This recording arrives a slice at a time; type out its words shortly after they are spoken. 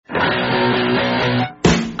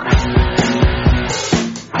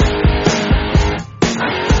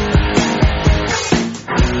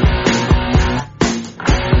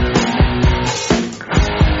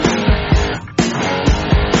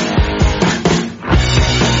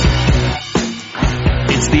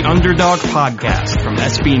Underdog Podcast from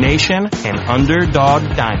SB Nation and Underdog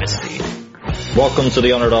Dynasty. Welcome to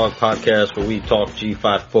the Underdog Podcast, where we talk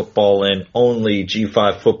G5 football and only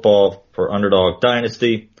G5 football for Underdog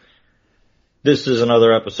Dynasty. This is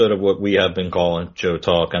another episode of what we have been calling Joe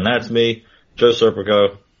Talk, and that's me, Joe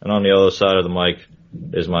Serpico, and on the other side of the mic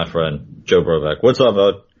is my friend, Joe Brovac. What's up,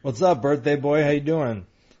 bud? What's up, birthday boy? How you doing?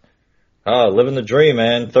 Living the dream,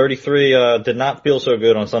 man. 33 did not feel so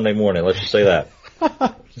good on Sunday morning, let's just say that.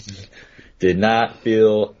 Did not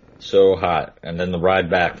feel so hot. And then the ride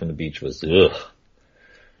back from the beach was ugh.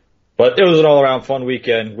 But it was an all-around fun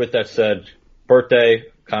weekend. With that said, birthday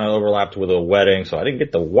kind of overlapped with a wedding, so I didn't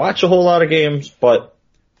get to watch a whole lot of games, but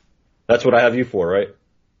that's what I have you for, right?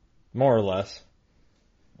 More or less.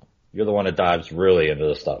 You're the one that dives really into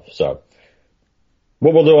this stuff. So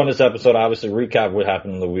what we'll do on this episode, obviously recap what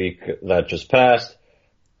happened in the week that just passed,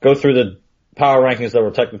 go through the power rankings that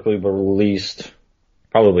were technically released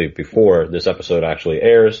probably before this episode actually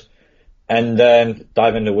airs, and then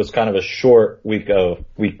dive into what's kind of a short I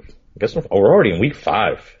guess we're already in week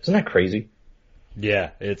 5. Isn't that crazy? Yeah,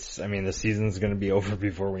 the season's going to be over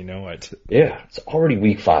before we know it. Yeah, it's already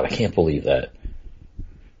week 5. I can't believe that.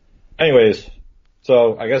 Anyways,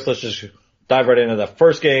 so I guess let's just dive right into that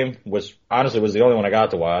first game, which honestly was the only one I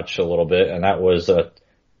got to watch a little bit, and that was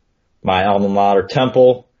my alma mater,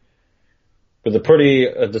 Temple, with a pretty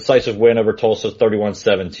decisive win over Tulsa,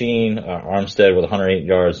 31-17. Armstead with 108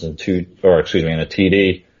 yards and a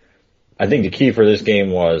TD. I think the key for this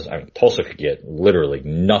game was, Tulsa could get literally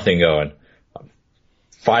nothing going.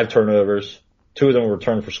 5 turnovers, 2 of them were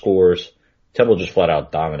returned for scores. Temple just flat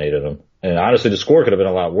out dominated them. And honestly, the score could have been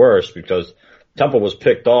a lot worse because Temple was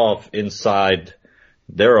picked off inside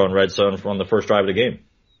their own red zone from the first drive of the game.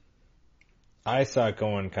 I saw it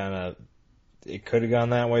going it could have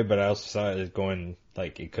gone that way, but I also saw it going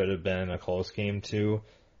like it could have been a close game too.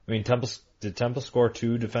 I mean, did Temple score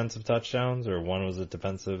 2 defensive touchdowns, or one was a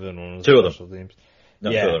defensive and one was 2 special teams?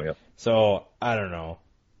 No, yeah. 2 of them, yeah. So I don't know.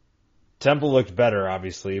 Temple looked better,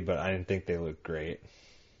 obviously, but I didn't think they looked great.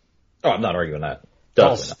 Oh, I'm not arguing that.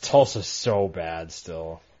 Tulsa's so bad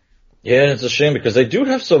still. Yeah, it's a shame because they do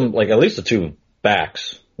have some, at least the 2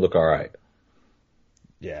 backs look alright.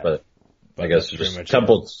 Yeah. But I guess just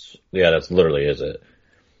Temple's, that's literally is it.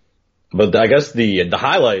 But I guess the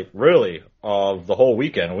highlight really of the whole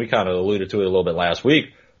weekend, we kind of alluded to it a little bit last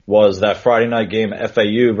week, was that Friday night game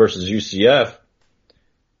FAU versus UCF.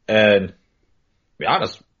 And to be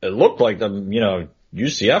honest, it looked like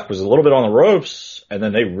UCF was a little bit on the ropes, and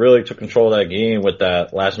then they really took control of that game with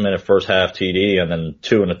that last minute first half TD and then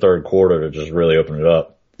 2 in the third quarter to just really open it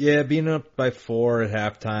up. Yeah, being up by 4 at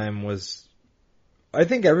halftime was, I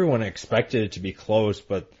think everyone expected it to be close,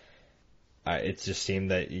 but it just seemed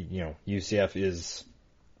that, UCF is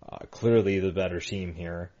clearly the better team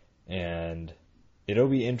here, and it'll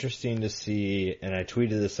be interesting to see, and I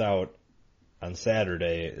tweeted this out on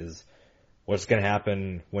Saturday, is what's going to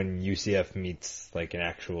happen when UCF meets an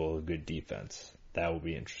actual good defense. That will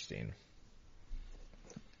be interesting.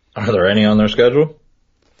 Are there any on their schedule?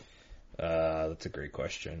 That's a great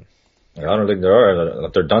question. I don't think there are.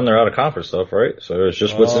 If they're done, they're out of conference stuff, right? So it's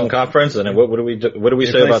just what's in conference, and then what do we do? What do we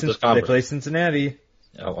say about this conference? They play Cincinnati.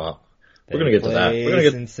 Oh wow, we're gonna get to that. We're gonna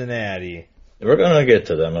get Cincinnati. We're gonna get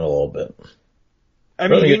to them in a little bit. I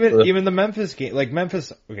mean, even the Memphis game,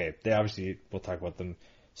 Memphis. Okay, they obviously we'll talk about them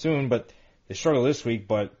soon, but they struggled this week.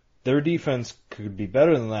 But their defense could be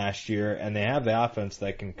better than last year, and they have the offense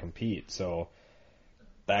that can compete. So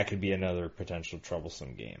that could be another potential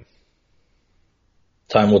troublesome game.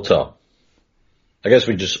 Time will tell. I guess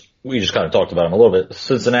we just kind of talked about them a little bit.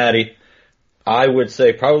 Cincinnati, I would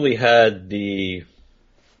say probably had the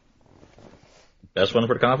best win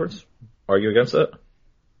for the conference. Argue against that?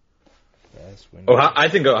 Best win. I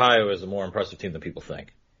think Ohio is a more impressive team than people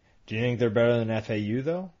think. Do you think they're better than FAU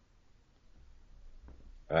though?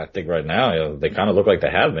 I think right now they kind of look like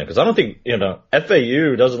they have been, because I don't think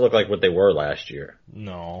FAU doesn't look like what they were last year.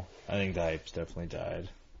 No, I think the hype's definitely died.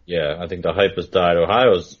 Yeah, I think the hype has died.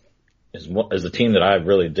 Ohio is the team that I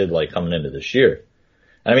really did like coming into this year.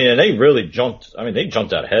 And they really jumped. They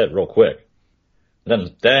jumped out ahead real quick.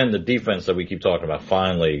 Then the defense that we keep talking about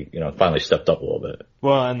finally stepped up a little bit.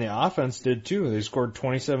 Well, and the offense did too. They scored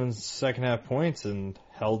 27 second half points and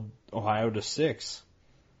held Ohio to 6.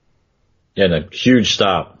 Yeah, and a huge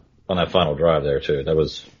stop on that final drive there too. That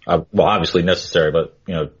was obviously necessary, but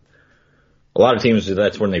a lot of teams,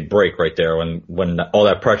 that's when they break right there, when all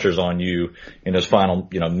that pressure's on you in those final,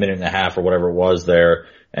 minute and a half or whatever it was there,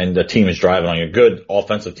 and the team is driving on you. A good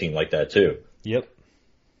offensive team like that too. Yep.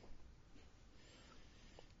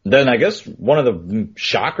 Then I guess one of the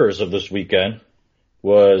shockers of this weekend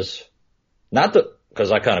was not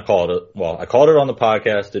because I kind of called it, well, I called it on the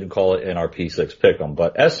podcast, didn't call it in our P6 pick'em,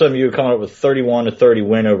 but SMU coming up with 31-30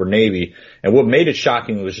 win over Navy. And what made it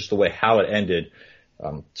shocking was just the way how it ended.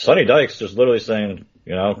 Sonny Dykes just literally saying,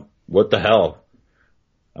 what the hell?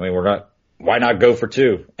 I mean, why not go for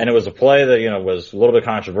two? And it was a play that, was a little bit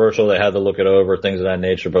controversial. They had to look it over, things of that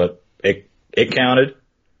nature, but it counted.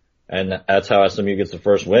 And that's how SMU gets the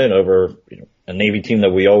first win over a Navy team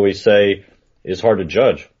that we always say is hard to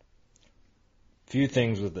judge. Few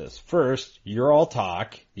things with this. First, you're all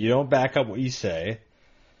talk. You don't back up what you say.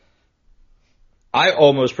 I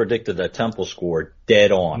almost predicted that Temple scored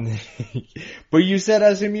dead on. But you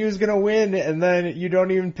said SMU is going to win, and then you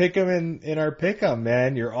don't even pick them in our pick-em,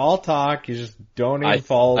 man. You're all talk. You just don't even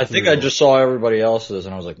follow I think I just saw everybody else's,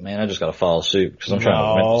 and I was like, man, I just got to follow suit because I'm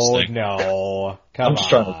trying to win this thing. No, I'm just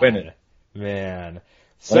trying to win it. Man.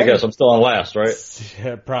 I guess I'm still on last, right?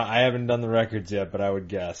 I haven't done the records yet, but I would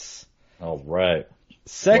guess. All right.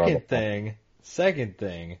 Second thing,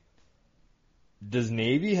 does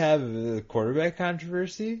Navy have a quarterback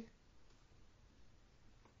controversy?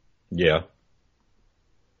 Yeah.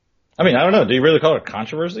 I mean, I don't know. Do you really call it a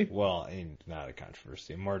controversy? Well, not a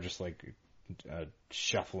controversy. More just like a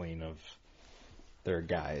shuffling of their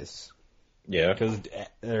guys. Yeah. Because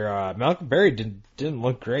their Malcolm Berry didn't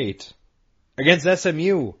look great against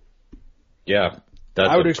SMU. Yeah.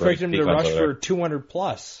 I would expect him to rush for 200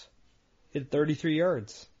 plus. Hit 33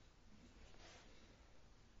 yards.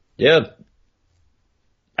 Yeah.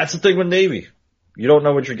 That's the thing with Navy. You don't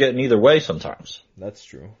know what you're getting either way sometimes. That's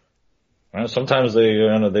true. Sometimes they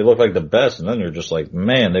look like the best, and then you're just like,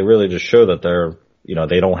 man, they really just show that they're,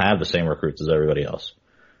 they don't have the same recruits as everybody else.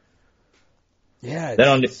 Yeah, I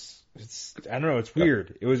don't know, it's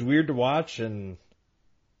weird. It was weird to watch, and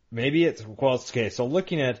maybe it's okay. So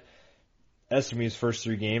looking at SMU's first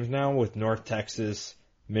three games now with North Texas,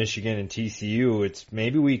 Michigan, and TCU, it's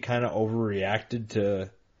maybe we kind of overreacted to,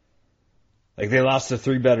 like, they lost to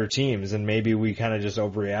three better teams, and maybe we kind of just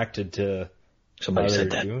overreacted to somebody how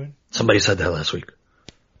said that. Doing. Somebody said that last week.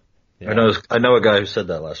 Yeah. I know a guy who said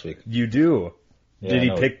that last week. You do. Yeah, Did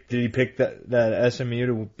he pick that SMU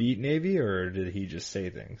to beat Navy, or did he just say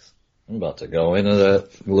things? I'm about to go into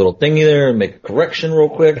that little thingy there and make a correction real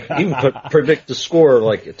quick. Even predict the score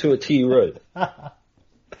like to a T right.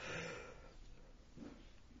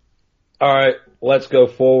 All right, let's go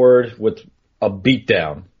forward with a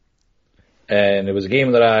beatdown. And it was a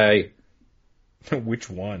game that Which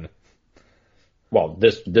one? Well,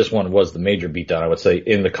 this one was the major beatdown, I would say,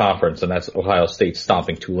 in the conference, and that's Ohio State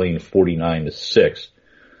stomping Tulane 49-6.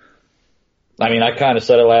 I mean, I kind of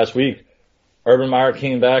said it last week. Urban Meyer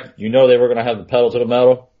came back. They were going to have the pedal to the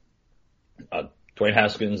metal. Dwayne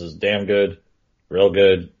Haskins is damn good, real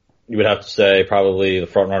good. You would have to say probably the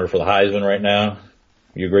front runner for the Heisman right now.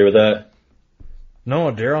 You agree with that?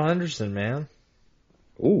 No, Darrell Henderson, man.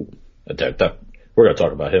 Ooh, we're going to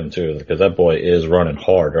talk about him too, because that boy is running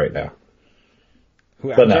hard right now. I'm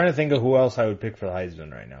trying to think of who else I would pick for the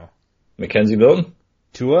Heisman right now. Mackenzie Milton?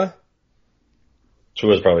 Tua?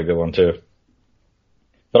 Tua's probably a good one too.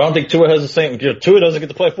 But I don't think Tua has the same. Tua doesn't get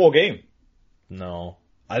to play a full game. No.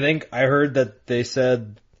 I heard that they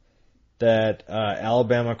said that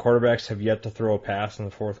Alabama quarterbacks have yet to throw a pass in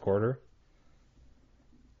the fourth quarter.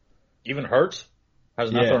 Even Hurts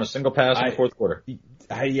has not thrown a single pass in the fourth quarter.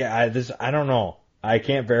 I don't know. I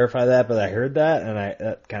can't verify that, but I heard that, and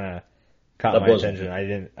that kind of caught my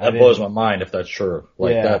attention. That blows my mind if that's true.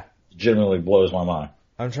 That genuinely blows my mind.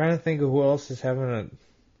 I'm trying to think of who else is having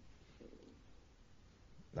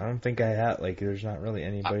I don't think I have, there's not really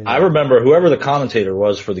anybody. I remember whoever the commentator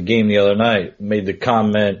was for the game the other night made the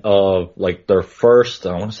comment of, their first,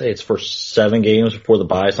 I want to say it's first 7 games before the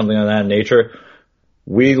bye, something of that nature.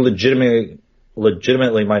 We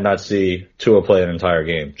legitimately might not see Tua play an entire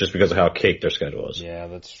game just because of how caked their schedule is. Yeah,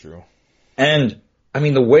 that's true. And, I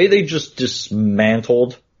mean, the way they just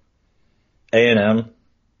dismantled A&M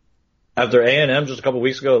after A&M just a couple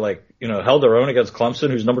weeks ago, held their own against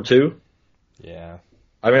Clemson, who's number 2. Yeah.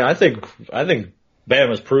 I mean, I think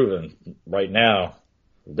Bama's proven right now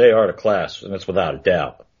they are the class, and it's without a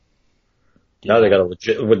doubt. Yeah. Now they got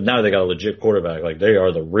a legit quarterback. They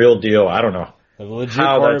are the real deal. I don't know. They have a legit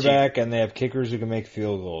quarterback, and they have kickers who can make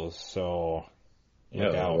field goals. So,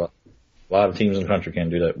 a lot of teams in the country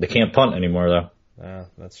can't do that. They can't punt anymore, though. Yeah,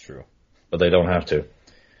 that's true. But they don't have to.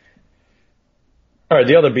 All right,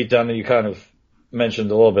 the other beatdown that you kind of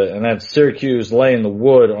mentioned a little bit, and that's Syracuse laying the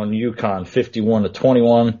wood on UConn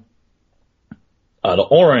 51-21. The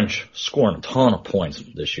Orange scoring a ton of points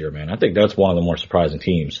this year, man. I think that's one of the more surprising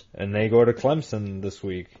teams. And they go to Clemson this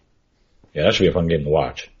week. Yeah, that should be a fun game to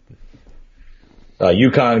watch.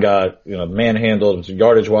 UConn got, manhandled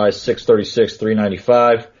yardage wise, 636,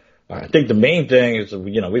 395. I think the main thing is,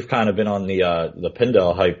 we've kind of been on the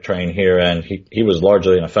Pindell hype train here, and he was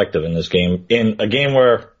largely ineffective in this game. In a game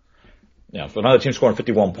where, if another team's scoring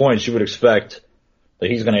 51 points, you would expect that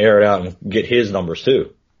he's going to air it out and get his numbers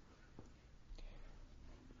too.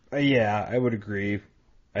 Yeah, I would agree.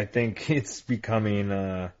 I think it's becoming,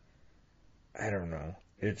 I don't know.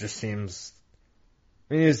 It just seems,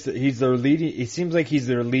 he's their leading, it seems like he's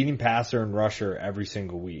their leading passer and rusher every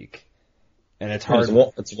single week. And it's hard.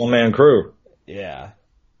 It's a one-man crew. Yeah.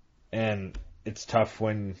 And it's tough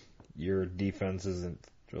when your defense isn't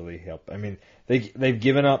really help. They've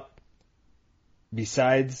given up,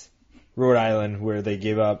 besides Rhode Island, where they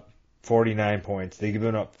give up 49 points, they've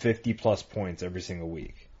given up 50 plus points every single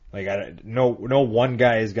week. No one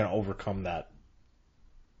guy is going to overcome that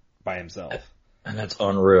by himself. And that's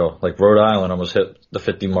unreal. Rhode Island almost hit the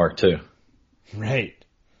 50 mark too. Right.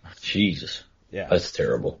 Jesus. Yeah. That's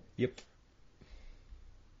terrible. Yep.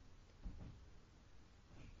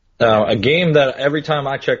 Now, a game that every time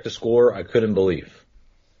I checked the score, I couldn't believe.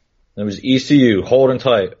 It was ECU holding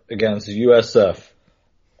tight against USF.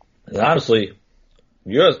 And honestly,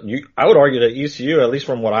 I would argue that ECU, at least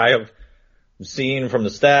from what I have seen from the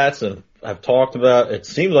stats and I've talked about, it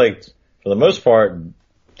seemed like for the most part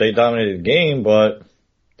they dominated the game, but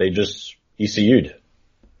they just ECU'd.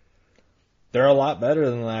 They're a lot better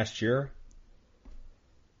than last year.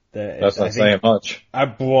 That's not saying much.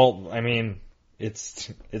 It's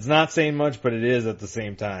not saying much, but it is at the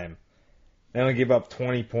same time. They only give up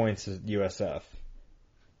 20 points to USF.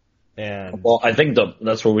 And I think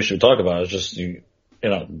that's what we should talk about. Is just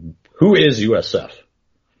who is USF?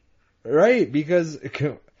 Right, because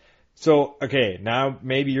okay, now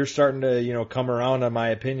maybe you're starting to come around on my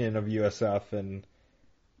opinion of USF, and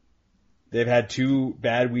they've had 2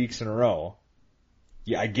 bad weeks in a row.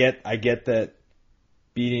 Yeah, I get that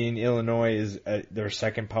beating Illinois is their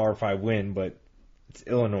second Power 5 win, but it's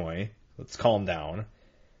Illinois. Let's calm down.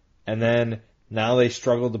 And then now they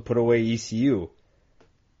struggle to put away ECU.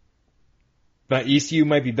 But ECU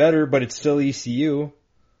might be better, but it's still ECU.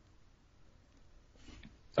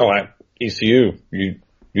 ECU.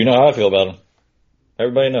 You know how I feel about them.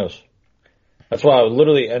 Everybody knows. That's why I would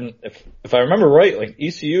literally, and if I remember right,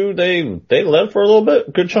 ECU, they led for a little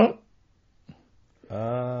bit, good chunk.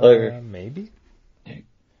 Maybe.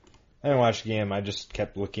 I didn't watch the game. I just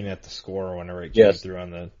kept looking at the score whenever it came through on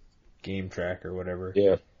the game track or whatever.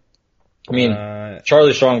 Yeah.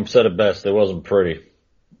 Charlie Strong said it best. It wasn't pretty.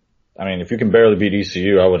 If you can barely beat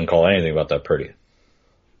ECU, I wouldn't call anything about that pretty.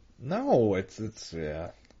 No, it's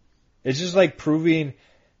It's just like proving,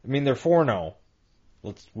 they're 4-0.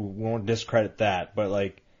 We won't discredit that,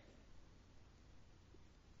 but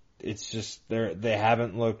it's just they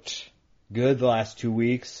haven't looked good the last 2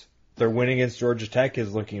 weeks. Their win against Georgia Tech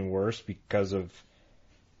is looking worse because of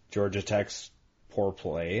Georgia Tech's poor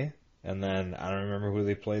play. And then I don't remember who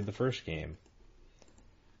they played the first game.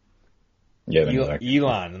 Yeah,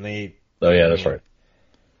 Elon, and they. Oh yeah, that's right.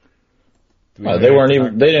 They weren't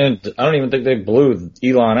even. They didn't. I don't even think they blew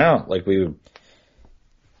Elon out like we.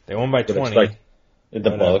 They won by 20.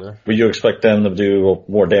 Would you expect them to do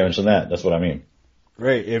more damage than that? That's what I mean.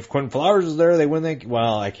 Right. If Quentin Flowers was there, they win.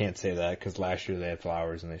 Well, I can't say that because last year they had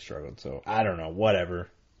Flowers and they struggled. So I don't know. Whatever.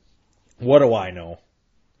 What do I know?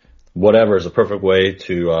 Whatever is a perfect way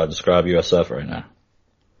to describe USF right now.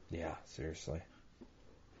 Yeah, seriously.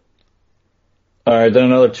 All right, then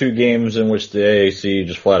another 2 games in which the AAC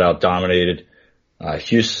just flat out dominated.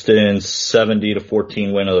 Houston's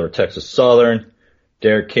 70-14 win over Texas Southern.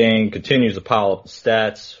 Derek King continues to pile up the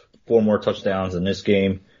stats, 4 more touchdowns in this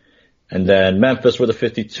game. And then Memphis with a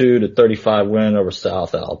 52-35 win over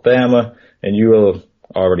South Alabama. And you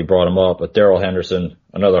already brought him up, but Darrell Henderson,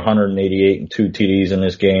 another 188 and 2 TDs in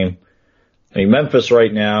this game. Memphis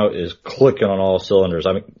right now is clicking on all cylinders.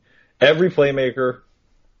 Every playmaker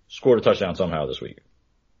scored a touchdown somehow this week.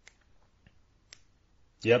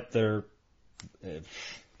 Yep,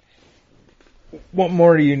 what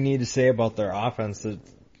more do you need to say about their offense? It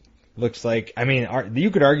looks like,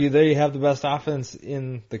 you could argue they have the best offense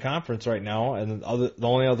in the conference right now, and the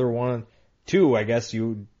only other 2, I guess you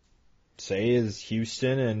would say, is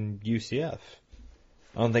Houston and UCF.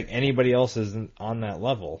 I don't think anybody else is on that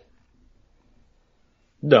level.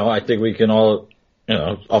 No, I think we can all,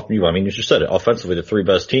 you just said it, offensively the 3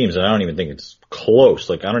 best teams, and I don't even think it's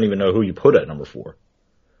close. I don't even know who you put at number 4.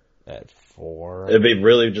 At 4? It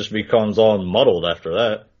really just becomes all muddled after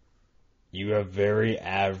that. You have very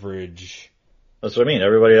average. That's what I mean.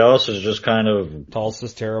 Everybody else is just kind of.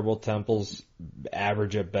 Tulsa's terrible. Temple's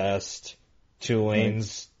average at best.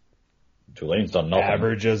 Tulane's Tulane's done nothing.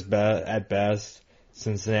 Average at best.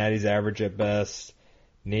 Cincinnati's average at best.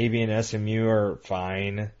 Navy and SMU are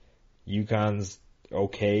fine. UConn's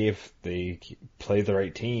okay if they play the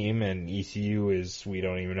right team, and ECU we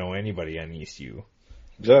don't even know anybody on ECU.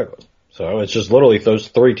 Exactly. So it's just literally those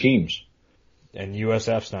three teams. And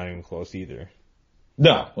USF's not even close either.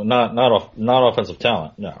 No, not offensive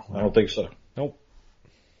talent. No, I don't think so. Nope.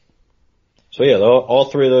 So yeah, all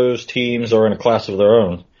three of those teams are in a class of their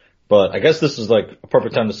own. But I guess this is like a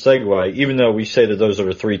perfect time to segue, even though we say that those are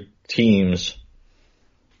the three teams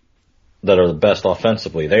that are the best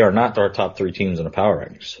offensively. They are not our top three teams in the power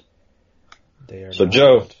rankings. They are so not.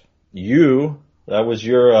 Joe, that was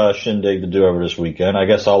your shindig to do over this weekend. I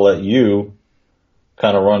guess I'll let you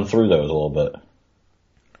kind of run through those a little bit.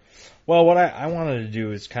 Well, what I wanted to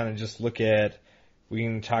do is kind of just look at, we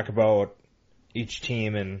can talk about each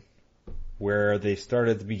team and where they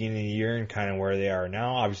started at the beginning of the year and kind of where they are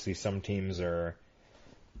now. Obviously, some teams are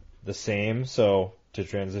the same, so to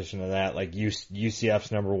transition to that, like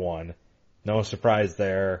UCF's number one. No surprise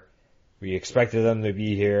there. We expected them to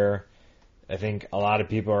be here. I think a lot of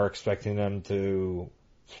people are expecting them to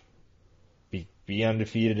be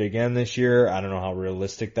undefeated again this year. I don't know how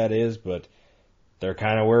realistic that is, but they're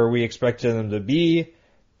kind of where we expected them to be.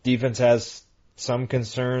 Defense has some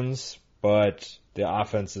concerns, but the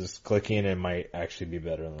offense is clicking and might actually be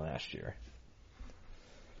better than last year.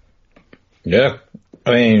 Yeah.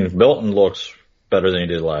 I mean, Belton looks better than he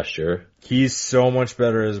did last year. He's so much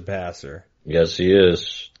better as a passer. Yes, he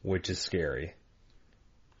is. Which is scary.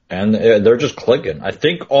 And they're just clicking. I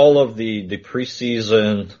think all of the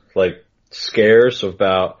preseason, like, scares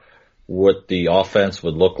about what the offense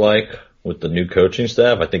would look like with the new coaching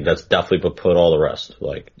staff, I think that's definitely put all the rest.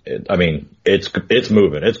 Like, it's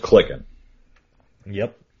moving. It's clicking.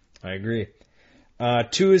 Yep, I agree.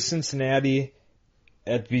 2 is Cincinnati.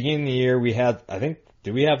 At the beginning of the year,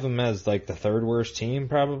 did we have them as like the third worst team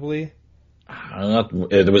probably? I don't know.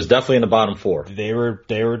 It was definitely in the bottom 4. They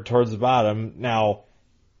were towards the bottom. Now,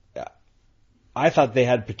 I thought they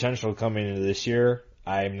had potential coming into this year.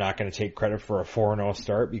 I'm not going to take credit for a 4-0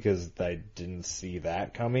 start because I didn't see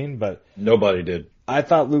that coming, but nobody did. I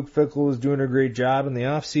thought Luke Fickell was doing a great job in the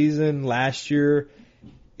offseason. Last year,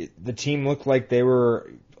 the team looked like they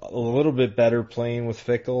were a little bit better playing with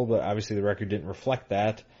Fickell, but obviously the record didn't reflect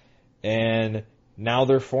that. And now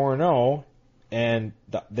they're 4-0, and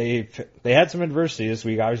they had some adversity this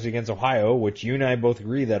week, obviously against Ohio, which you and I both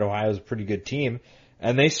agree that Ohio is a pretty good team,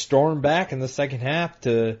 and they stormed back in the second half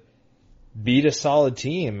to beat a solid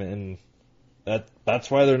team, and that's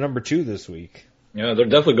why they're number 2 this week. Yeah, they're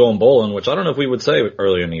definitely going bowling, which I don't know if we would say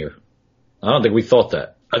earlier in the year. I don't think we thought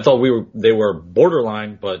that. I thought they were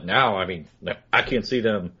borderline, but now, I mean, I can't see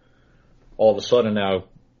them all of a sudden now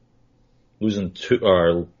losing 6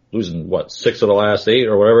 of the last 8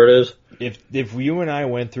 or whatever it is. If you and I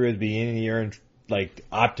went through at the beginning of the year and like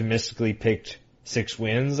optimistically picked 6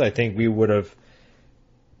 wins, I think we would have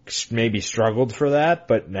maybe struggled for that,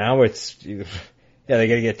 but now they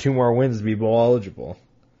gotta get 2 more wins to be bowl eligible.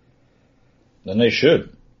 Then they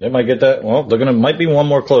should. They might get that. Well, might be one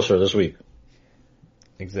more closer this week.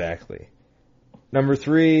 Exactly. Number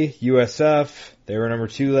 3, USF. They were number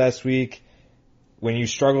 2 last week. When you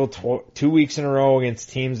struggle 2 weeks in a row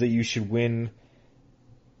against teams that you should win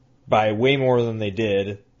by way more than they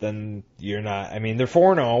did, then you're not. I mean, they're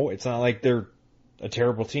 4-0. It's not like they're a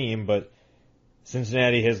terrible team, but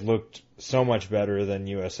Cincinnati has looked so much better than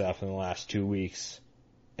USF in the last 2 weeks.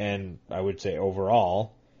 And I would say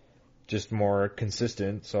overall, just more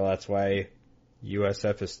consistent. So that's why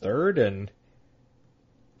USF is 3rd, and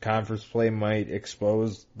conference play might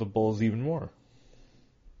expose the Bulls even more.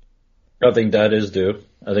 I think that is due.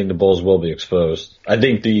 I think the Bulls will be exposed. I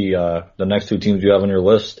think the next 2 teams you have on your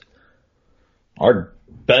list are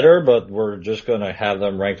better, but we're just going to have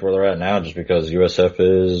them ranked where they're at now just because USF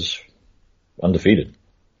is undefeated.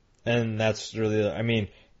 And that's really, I mean,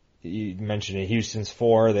 you mentioned it, Houston's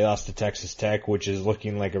 4. They lost to Texas Tech, which is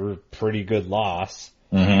looking like a pretty good loss.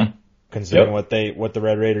 Mm-hmm. Considering what the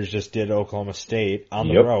Red Raiders just did to Oklahoma State on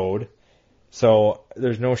the road. So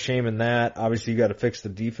there's no shame in that. Obviously you got to fix the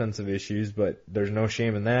defensive issues, but there's no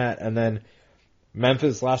shame in that. And then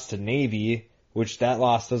Memphis lost to Navy, which that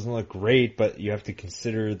loss doesn't look great, but you have to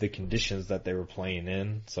consider the conditions that they were playing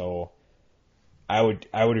in. So I would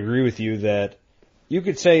agree with you that you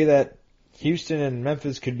could say that Houston and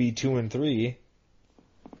Memphis could be 2 and 3.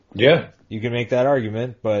 Yeah. You can make that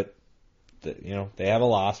argument, but they have a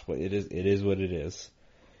loss, but it is what it is.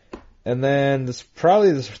 And then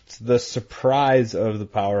probably the surprise of the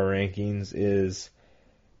power rankings is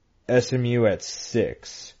SMU at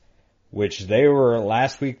 6. which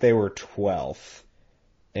last week they were 12th.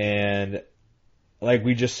 And like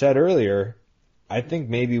we just said earlier, I think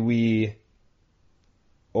maybe we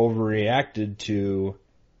overreacted to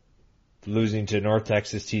losing to North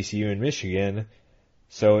Texas, TCU, and Michigan.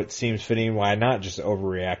 So it seems fitting, why not just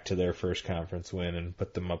overreact to their first conference win and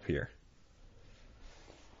put them up here?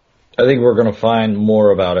 I think we're going to find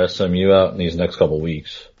more about SMU out in these next couple of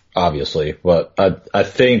weeks, obviously. But I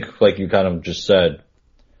think, like you kind of just said,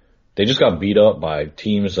 they just got beat up by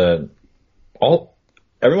teams that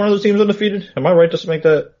every one of those teams undefeated. Am I right to make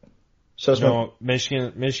that assessment? No,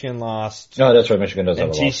 Michigan lost. No, that's right. Michigan does have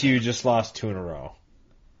a loss. And TCU just lost 2 in a row.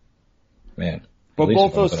 Man. But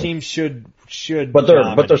both those teams should But they're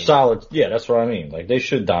dominate. solid. Yeah, that's what I mean. Like, they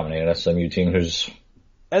should dominate an SMU team who's...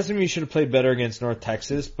 SMU should have played better against North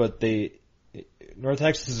Texas, but North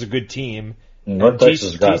Texas is a good team. North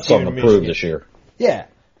Texas got something to prove this year. Yeah,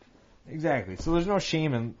 exactly. So there's no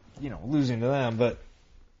shame in, losing to them, but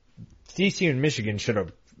TCU and Michigan should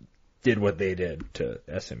have did what they did to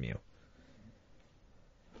SMU.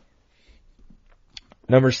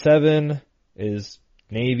 Number 7 is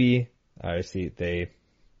Navy. Obviously, they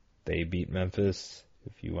beat Memphis,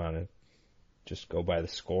 if you want to just go by the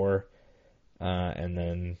score. And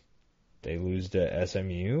then they lose to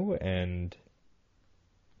SMU, and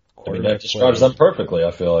that describes them perfectly,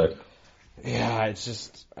 I feel like. Yeah, it's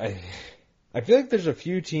just, I feel like there's a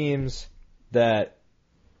few teams that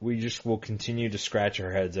we just will continue to scratch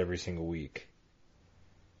our heads every single week.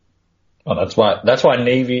 Oh, that's why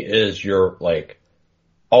Navy is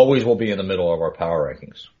always will be in the middle of our power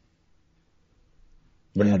rankings.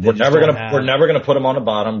 We're never gonna put them on the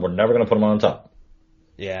bottom. We're never gonna put them on the top.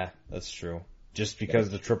 Yeah, that's true. Just because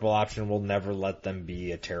the triple option will never let them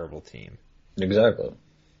be a terrible team. Exactly.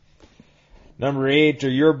 Number 8 are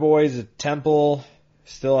your boys at Temple.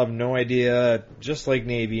 Still have no idea, just like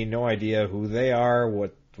Navy, no idea who they are,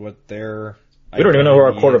 what their... We don't even know who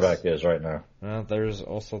our quarterback is right now. Well, there's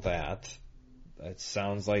also that. It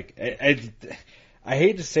sounds like... I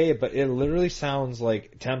hate to say it, but it literally sounds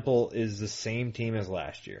like Temple is the same team as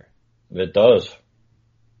last year. It does.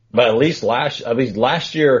 But at least last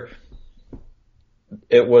year,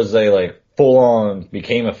 it was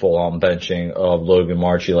became a full-on benching of Logan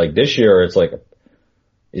Marchie. Like this year, it's like,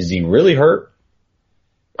 is he really hurt?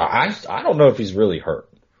 I don't know if he's really hurt.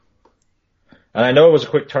 And I know it was a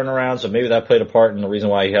quick turnaround, so maybe that played a part in the reason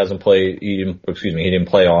why he hasn't played, he didn't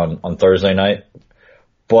play on Thursday night.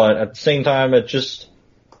 But at the same time,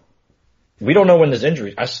 we don't know when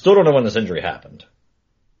I still don't know when this injury happened.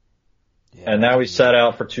 Yeah. And now he's sat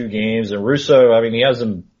out for 2 games, and Russo, he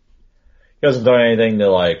hasn't done anything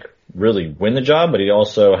to really win the job, but he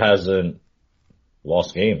also hasn't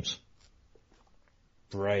lost games.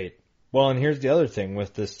 Right. Well, and here's the other thing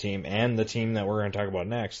with this team and the team that we're going to talk about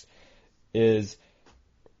next is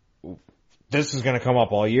this is going to come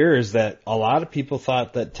up all year, is that a lot of people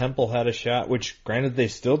thought that Temple had a shot, which granted they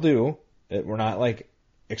still do. We're not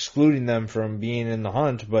excluding them from being in the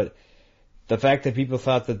hunt, but the fact that people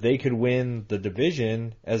thought that they could win the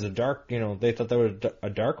division as they thought they were a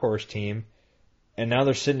dark horse team, and now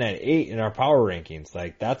they're sitting at 8 in our power rankings.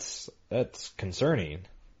 That's concerning.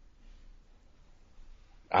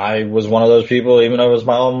 I was one of those people, even though it was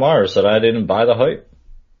my alma mater, said I didn't buy the hype.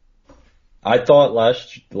 I thought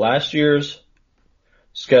last year's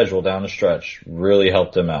schedule down the stretch really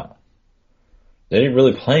helped them out. They didn't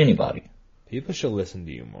really play anybody. People should listen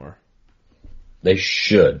to you more. They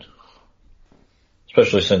should.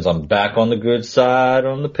 Especially since I'm back on the good side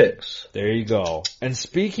on the picks. There you go. And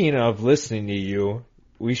speaking of listening to you,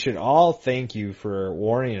 we should all thank you for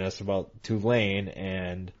warning us about Tulane.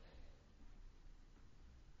 And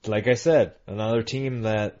like I said, another team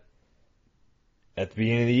that at the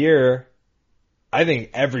beginning of the year, I think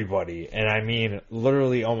everybody, and I mean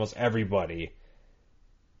literally almost everybody,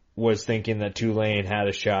 was thinking that Tulane had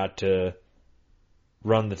a shot to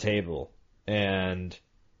run the table. And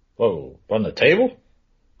whoa, run the table?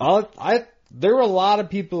 There were a lot of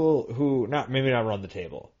people who maybe not run the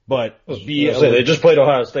table, but they just played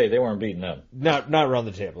Ohio State. They weren't beating them. Not run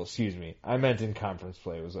the table. Excuse me. I meant in conference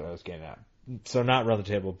play was what I was getting at. So not run the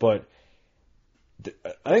table, but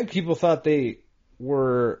I think people thought they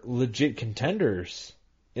were legit contenders.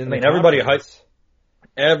 Everybody hyped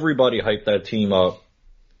that team up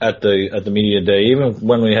at the media day. Even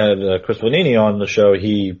when we had Chris Vanini on the show,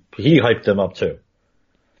 he hyped them up too.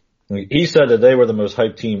 He said that they were the most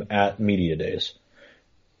hyped team at media days.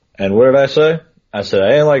 And what did I say? I said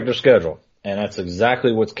I didn't like their schedule, and that's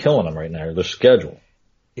exactly what's killing them right now. Their schedule.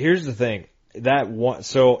 Here's the thing: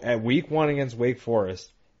 so at week 1 against Wake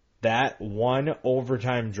Forest, that one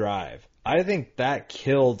overtime drive, I think that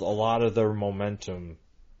killed a lot of their momentum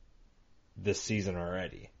this season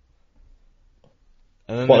already.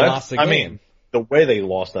 And then they lost the game. I mean, the way they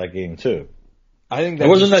lost that game too. I think that it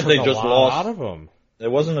wasn't just that they took just a lot lost out of them.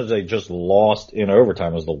 It wasn't that they just lost in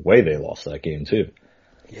overtime. It was the way they lost that game too.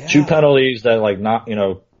 Yeah. 2 penalties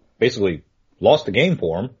that basically lost the game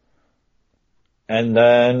for them. And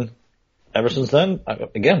then ever since then,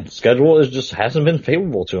 again, schedule hasn't been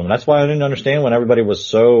favorable to them. That's why I didn't understand when everybody was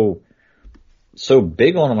so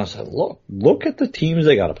big on them. I said, look at the teams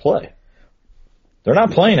they got to play. They're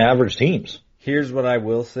not playing average teams. Here's what I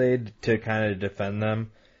will say to kind of defend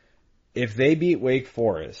them. If they beat Wake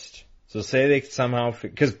Forest, so say they somehow,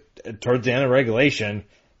 because towards the end of regulation,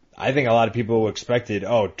 I think a lot of people expected,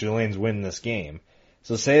 Tulane's winning this game.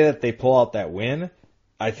 So say that they pull out that win,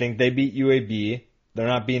 I think they beat UAB. They're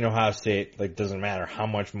not beating Ohio State. Doesn't matter how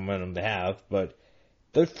much momentum they have, but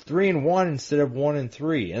they're 3-1 instead of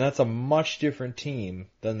 1-3, and that's a much different team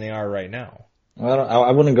than they are right now.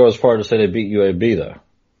 I wouldn't go as far to say they beat UAB though.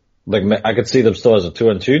 I could see them still as a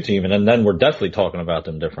 2-2 team, and then we're definitely talking about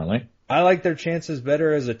them differently. I like their chances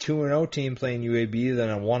better as a 2-0 team playing UAB than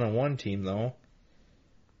a 1-1 team, though.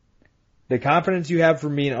 The confidence you have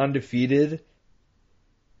from being undefeated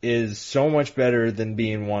is so much better than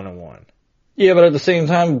being 1-1. Yeah, but at the same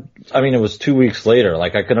time, it was 2 weeks later. I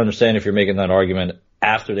could understand if you're making that argument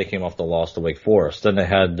after they came off the loss to Wake Forest. Then they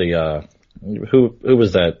had the, who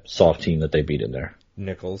was that soft team that they beat in there?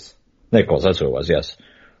 Nichols, that's who it was, yes.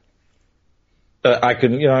 I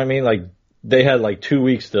couldn't, they had 2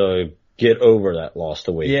 weeks to get over that loss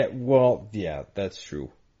to Wake. Yeah, that's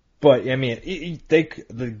true. But,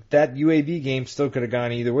 that UAB game still could have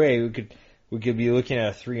gone either way. We could be looking at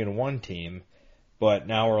a 3-1 team, but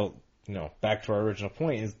now we're, back to our original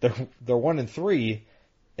point is they're 1-3,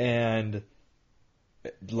 and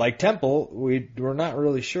like Temple, we're not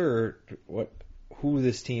really sure who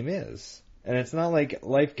this team is. And it's not like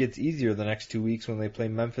life gets easier the next 2 weeks when they play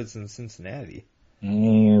Memphis and Cincinnati.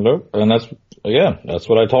 Nope. And that's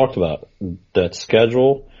what I talked about. That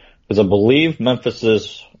schedule, because I believe Memphis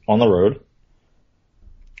is on the road.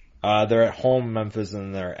 They're at home, Memphis,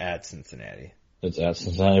 and they're at Cincinnati. It's at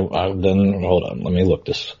Cincinnati. Then hold on, let me look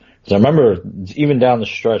this. Because I remember even down the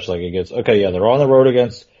stretch, they're on the road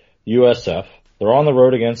against USF. They're on the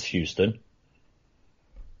road against Houston.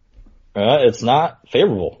 It's not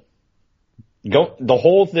favorable. The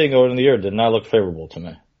whole thing over the year did not look favorable to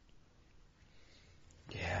me.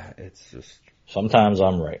 Yeah, it's just... Sometimes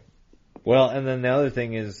I'm right. Well, and then the other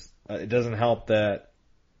thing is, it doesn't help that,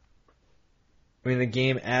 the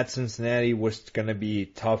game at Cincinnati was going to be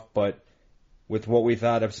tough, but with what we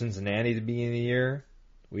thought of Cincinnati at the beginning of the year,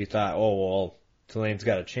 we thought, Tulane's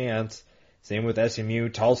got a chance. Same with SMU.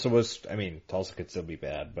 Tulsa could still be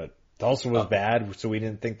bad, but Tulsa was bad, so we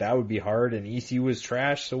didn't think that would be hard, and ECU was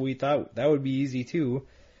trash, so we thought that would be easy too.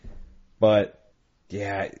 But,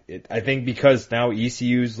 yeah, I think because now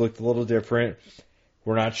ECU's looked a little different,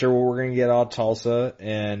 we're not sure what we're going to get out of Tulsa,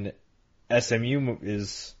 and SMU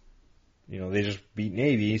is, they just beat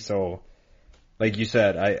Navy, so, like you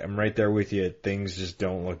said, I'm right there with you. Things just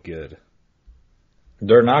don't look good.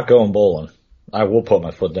 They're not going bowling. I will put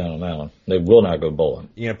my foot down on that one. They will not go bowling.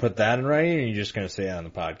 You going to put that in writing, or are you just going to say it on the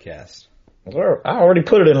podcast? I already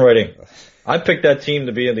put it in writing. I picked that team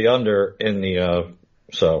to be in the under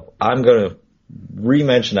so I'm going to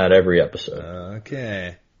re-mention that every episode.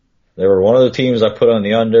 Okay. They were one of the teams I put on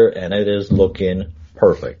the under, and it is looking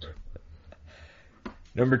perfect.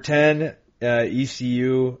 Number 10,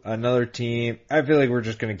 ECU, another team. I feel like we're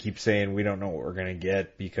just going to keep saying we don't know what we're going to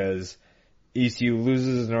get because ECU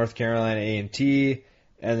loses North Carolina A&T,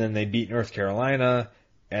 and then they beat North Carolina,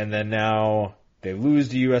 and then now they lose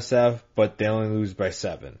to USF, but they only lose by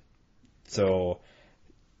 7. So,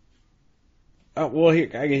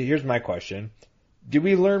 here's my question. Did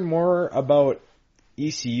we learn more about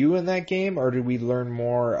ECU in that game, or did we learn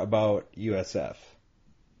more about USF?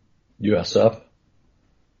 USF.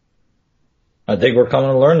 I think we're coming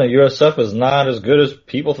to learn that USF is not as good as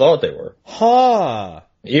people thought they were. Huh.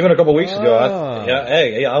 Even a couple weeks ago, I'm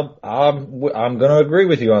going to agree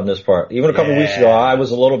with you on this part. Even a couple weeks ago, I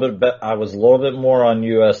was a little bit more on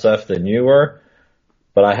USF than you were,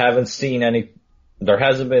 but I haven't seen there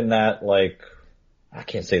hasn't been that, I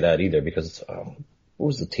can't say that either because, what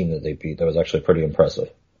was the team that they beat that was actually pretty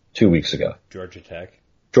impressive 2 weeks ago? Georgia Tech.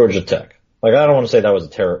 I don't want to say that was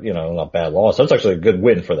a bad loss. That's actually a good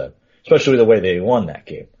win for them, especially the way they won that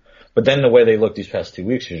game. But then the way they looked these past 2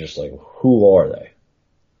 weeks, you're just like, who are they?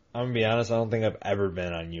 I'm going to be honest, I don't think I've ever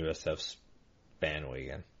been on USF's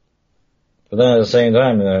bandwagon. But then at the same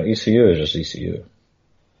time, ECU is just ECU.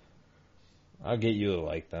 I'll get you to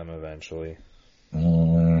like them eventually. I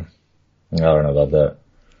don't know about that.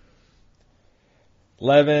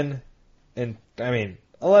 11 and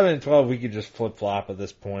 12 we could just flip-flop at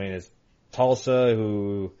this point. Is Tulsa,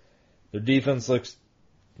 who their defense looks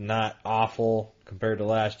not awful compared to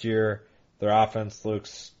last year. Their offense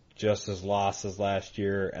looks just as lost as last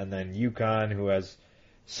year. And then UConn, who has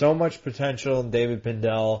so much potential in David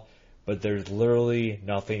Pindell, but there's literally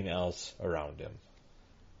nothing else around him.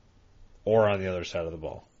 Or on the other side of the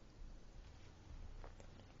ball.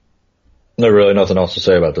 There's really nothing else to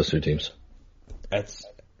say about those two teams.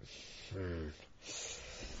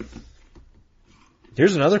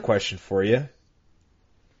 Here's another question for you.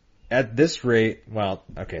 At this rate,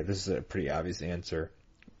 this is a pretty obvious answer,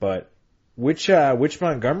 but which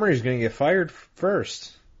Montgomery is going to get fired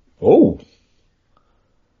first? Oh.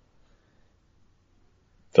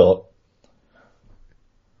 Philip.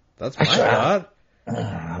 That's my thought.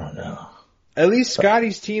 I don't know. At least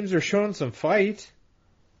Scotty's teams are showing some fight.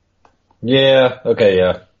 Yeah, okay,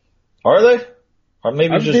 yeah. Are they? Or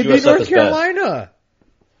maybe just they beat USF North is Carolina.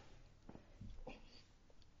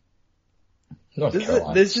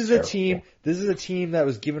 Best. This is a team that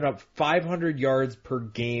was giving up 500 yards per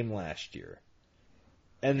game last year.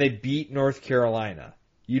 And they beat North Carolina.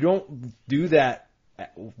 You don't do that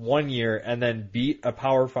one year and then beat a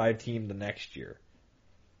Power 5 team the next year.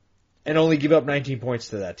 And only give up 19 points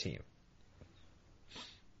to that team.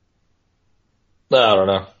 I don't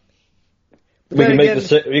know. We can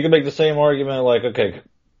make the same argument like, okay,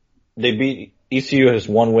 they beat ECU, his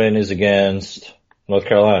one win is against North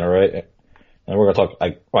Carolina, right? And we're going to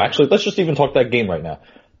talk, actually, let's just even talk that game right now.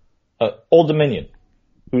 Old Dominion,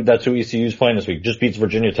 that's who ECU is playing this week, just beats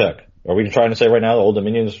Virginia Tech. Are we trying to say right now that Old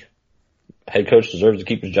Dominion's head coach deserves to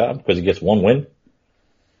keep his job because he gets one win?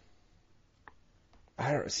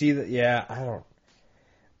 I don't see that. Yeah,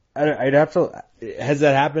 I'd have to. Has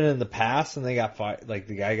that happened in the past and they got fired? Like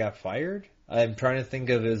the guy got fired? I'm trying to think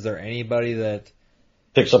of, is there anybody that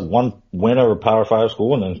picks up one win over a Power 5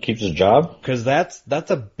 school and then keeps his job? Because that's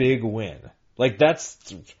a big win. Like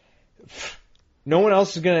no one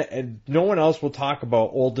else will talk about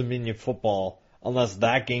Old Dominion football unless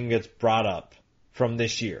that game gets brought up from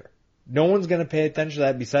this year. No one's going to pay attention to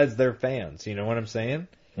that besides their fans. You know what I'm saying?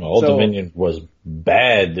 Well, Old Dominion was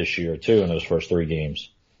bad this year too in those first 3 games.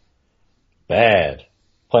 Bad.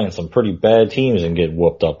 Playing some pretty bad teams and get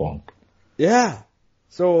whooped up on. Yeah.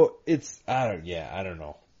 So I don't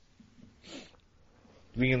know.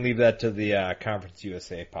 We can leave that to the Conference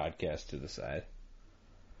USA podcast to decide.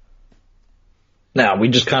 Now, we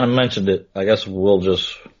just kind of mentioned it. I guess we'll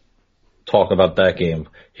just talk about that game.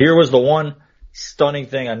 Here was the one stunning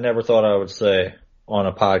thing I never thought I would say on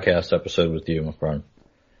a podcast episode with you, my friend.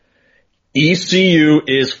 ECU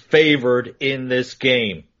is favored in this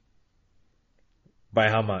game. By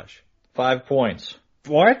how much? 5 points.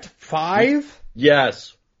 What? 5?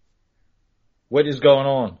 Yes. What is going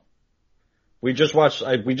on? We just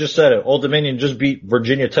said it. Old Dominion just beat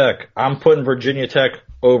Virginia Tech. I'm putting Virginia Tech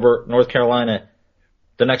over North Carolina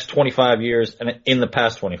the next 25 years and in the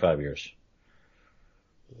past 25 years.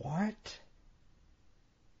 What?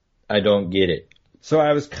 I don't get it. So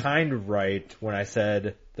I was kind of right when I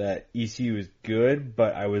said that ECU is good,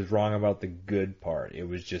 but I was wrong about the good part. It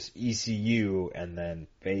was just ECU and then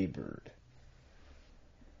favored.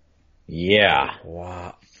 Yeah.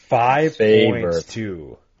 Wow. 5 favored. Points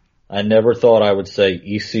too. I never thought I would say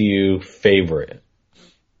ECU favorite.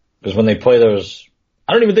 Because when they play those,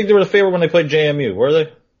 I don't even think they were the favorite when they played JMU, were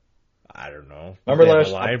they? I don't know. Remember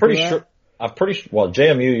last? I'm pretty sure. Well,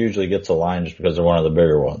 JMU usually gets a line just because they're one of the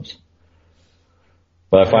bigger ones.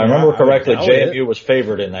 But if I remember correctly, JMU was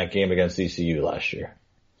favored in that game against ECU last year.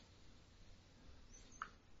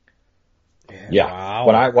 Yeah.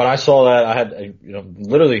 Wow. When I saw that, I had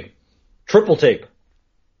literally triple take. I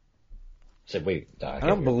said, wait, I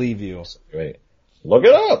don't believe you. Wait, look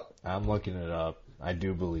it up. I'm looking it up. I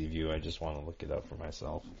do believe you. I just want to look it up for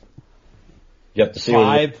myself. You have to see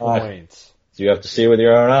 5 points. So you have to see it with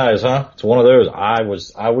your own eyes, huh? It's one of those. I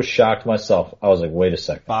was shocked myself. I was like, wait a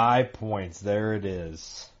second. 5 points. There it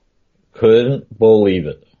is. Couldn't believe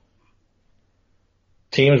it.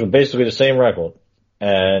 Teams with basically the same record.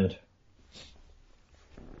 And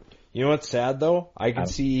you know what's sad though? I can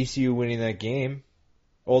see ECU winning that game.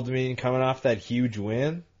 Old Dominion coming off that huge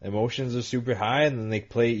win. Emotions are super high, and then they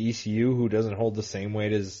play ECU, who doesn't hold the same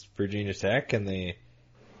weight as Virginia Tech, and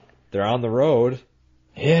they're on the road.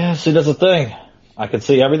 Yeah, see, that's the thing. I could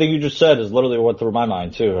see everything you just said is literally what through my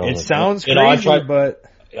mind too. It sounds crazy, but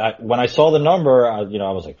when I saw the number, I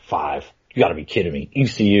was like 5. You got to be kidding me,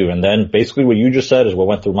 ECU. And then basically what you just said is what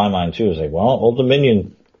went through my mind too. Is like, well, Old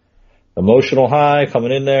Dominion emotional high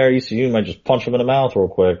coming in there. ECU might just punch them in the mouth real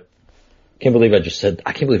quick. I can't believe I just said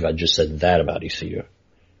that about ECU.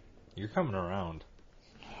 You're coming around.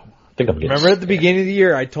 I think I'm getting. Remember at the beginning of the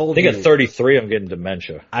year, I told you. I think at 33, I'm getting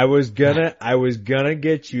dementia. I was gonna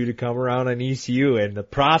get you to come around on ECU, and the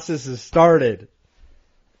process has started.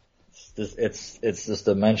 It's this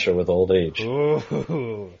dementia with old age.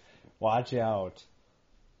 Ooh, watch out.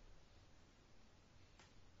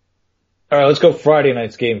 All right, let's go Friday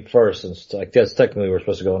night's game first, since I guess technically we're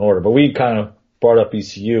supposed to go in order. But we kind of brought up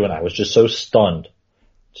ECU, and I was just so stunned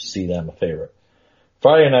to see them a favorite.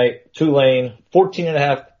 Friday night, Tulane,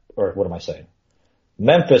 14.5, or what am I saying?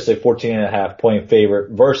 Memphis, a 14.5 point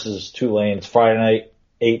favorite versus Tulane. It's Friday night,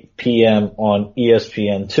 8 p.m. on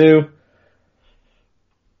ESPN2.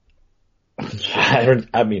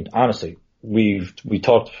 I mean, honestly, we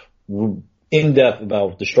talked in depth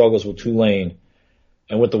about the struggles with Tulane,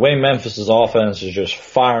 and with the way Memphis's offense is just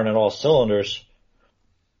firing at all cylinders,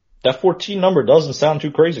 that 14 number doesn't sound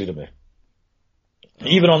too crazy to me,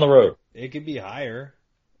 even on the road. It could be higher.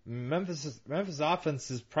 Memphis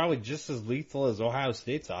offense is probably just as lethal as Ohio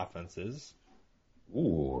State's offense is.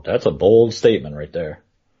 Ooh, that's a bold statement right there.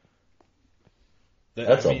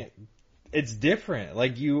 It's different.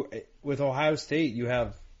 Like with Ohio State, you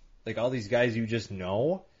have like all these guys you just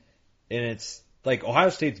know, and it's like Ohio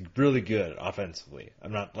State's really good offensively.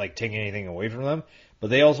 I'm not like taking anything away from them, but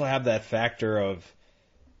they also have that factor of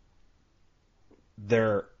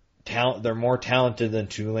they're more talented than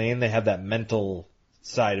Tulane. They have that mental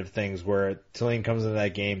side of things where Tulane comes into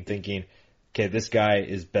that game thinking, okay, this guy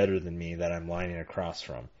is better than me that I'm lining across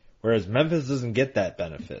from. Whereas Memphis doesn't get that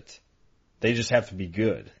benefit. They just have to be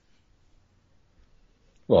good.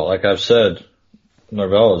 Well, like I've said,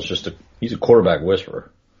 Norvell is he's a quarterback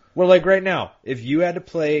whisperer. Well, like right now, if you had to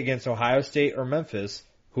play against Ohio State or Memphis,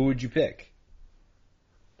 who would you pick?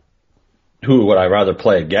 Who would I rather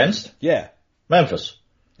play against? Yeah. Memphis.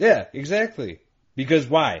 Yeah, exactly. Because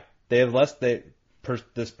why? They have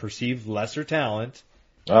this perceived lesser talent.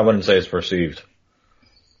 I wouldn't say it's perceived.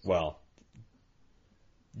 Well,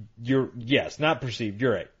 yes, not perceived.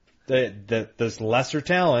 You're right. This lesser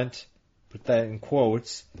talent, put that in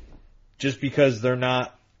quotes, just because they're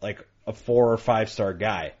not like a 4 or 5 star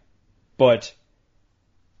guy. But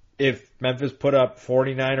if Memphis put up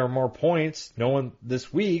 49 or more points, no one's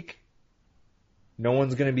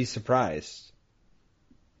going to be surprised.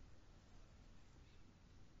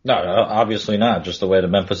 No, obviously not. Just the way that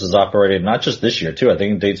Memphis is operated, not just this year too. I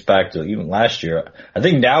think it dates back to even last year. I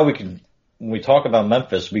think now when we talk about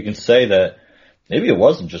Memphis, we can say that maybe it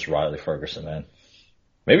wasn't just Riley Ferguson, man.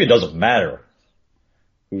 Maybe it doesn't matter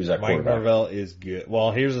who's that quarterback. Mike Norvell is good.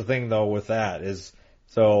 Well, here's the thing though with that is,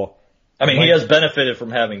 so. I mean, he has benefited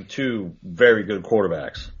from having 2 very good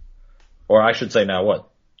quarterbacks. Or I should say now what?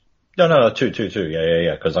 No, 2.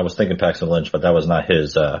 Yeah. Cause I was thinking Paxton Lynch, but that was not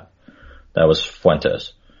his, that was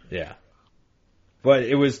Fuentes. Yeah. But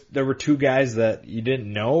there were 2 guys that you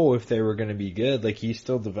didn't know if they were going to be good. Like he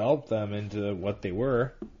still developed them into what they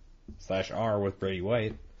were, /are with Brady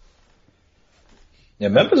White. Yeah,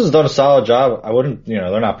 Memphis has done a solid job. I wouldn't,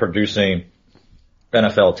 they're not producing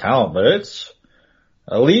NFL talent, but it's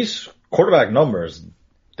at least quarterback numbers.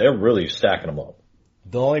 They're really stacking them up.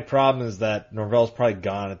 The only problem is that Norvell's probably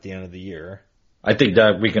gone at the end of the year. I think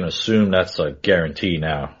that we can assume that's a guarantee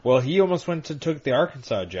now. Well, he almost took the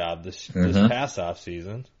Arkansas job this past off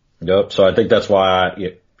season. Yep. So I think that's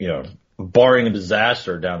why barring a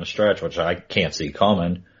disaster down the stretch, which I can't see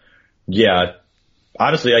coming. Yeah.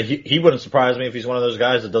 Honestly, he wouldn't surprise me if he's one of those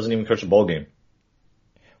guys that doesn't even coach a bowl game.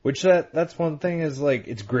 Which that's one thing is like,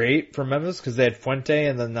 it's great for Memphis because they had Fuente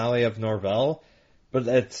and then now they have Norvell. But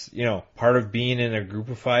that's, part of being in a group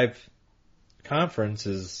of 5 conference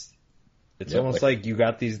is, it's almost like you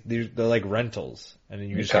got they're like rentals, and then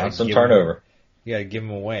you just constant turnover. You gotta give them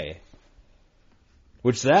away.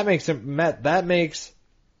 Which that makes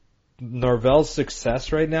Norvell's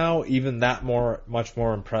success right now even much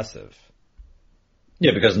more impressive.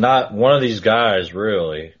 Yeah, because not one of these guys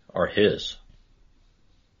really are his.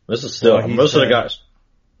 This is still most of the guys.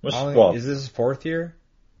 Is this his 4th year?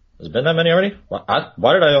 Has it been that many already?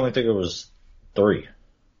 Why did I only think it was 3?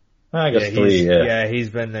 I guess 3, yeah. Yeah, he's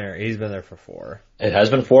been there. He's been there for 4. It has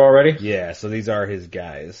been 4 already? Yeah, so these are his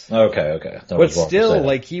guys. Okay. But still,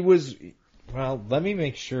 like, he was... Well, let me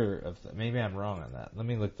make sure of that. Maybe I'm wrong on that. Let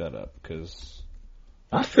me look that up, because...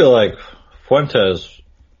 I feel like Fuentes...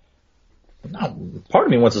 part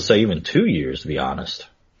of me wants to say even 2 years, to be honest.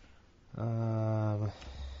 So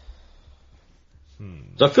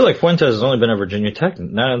So I feel like Fuentes has only been at Virginia Tech.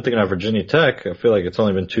 Now I'm thinking of Virginia Tech. I feel like it's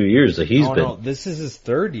only been 2 years that he's been. No, this is his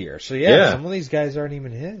third year. So yeah, some of these guys aren't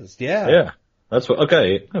even his. Yeah. Yeah. That's what,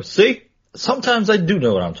 okay. See? Sometimes I do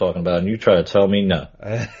know what I'm talking about and you try to tell me no.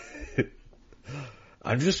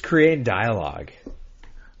 I'm just creating dialogue.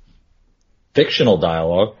 Fictional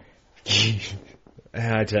dialogue.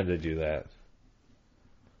 I tend to do that.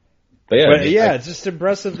 But yeah, it's just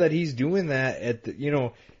impressive that he's doing that at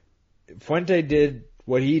the, Fuente did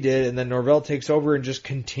what he did, and then Norvell takes over and just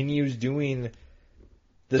continues doing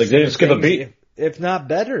the like they didn't skip a beat, if not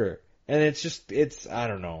better. And it's I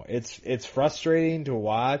don't know, it's frustrating to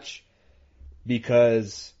watch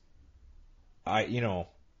because my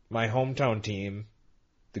hometown team,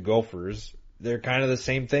 the Gophers, they're kind of the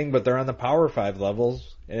same thing, but they're on the Power 5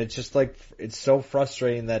 levels, and it's just like it's so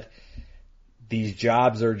frustrating that these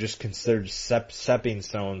jobs are just considered stepping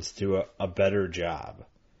stones to a better job.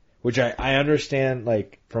 Which I understand,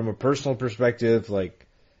 like, from a personal perspective, like,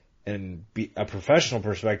 and a professional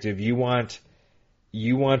perspective, you want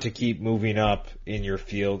to keep moving up in your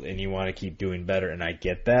field and you want to keep doing better, and I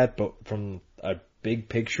get that, but from a big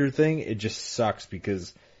picture thing, it just sucks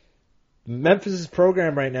because Memphis'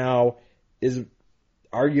 program right now is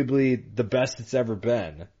arguably the best it's ever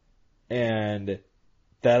been, and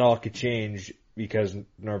that all could change because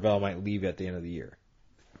Norvell might leave at the end of the year.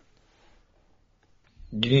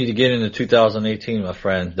 You need to get into 2018, my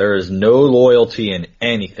friend. There is no loyalty in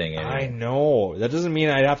anything anymore. I know. That doesn't mean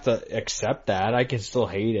I have to accept that. I can still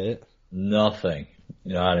hate it. Nothing.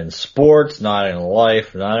 Not in sports, not in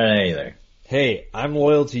life, not in anything. Hey, I'm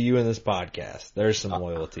loyal to you in this podcast. There's some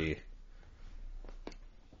loyalty.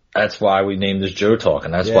 That's why we named this Joe Talk,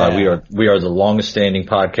 and that's why we are the longest standing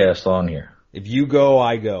podcast on here. If you go,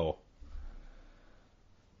 I go.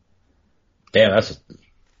 Damn,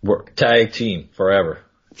 we're tag team forever.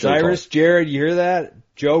 Cyrus, Jared, you hear that?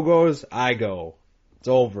 Joe goes, I go. It's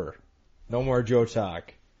over. No more Joe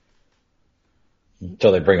Talk.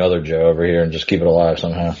 Until they bring other Joe over here and just keep it alive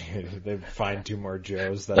somehow. They find 2 more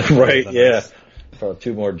Joes. Right, yeah. Probably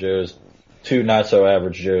 2 more Joes. 2 not so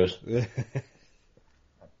average Joes.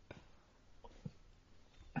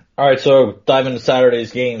 Alright, so dive into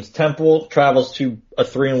Saturday's games. Temple travels to a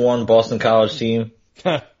 3-1 Boston College team.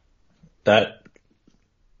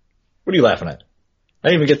 What are you laughing at? I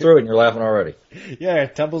didn't even get through it and you're laughing already. Yeah,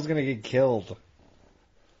 Temple's gonna get killed.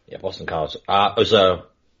 Yeah, Boston College. So,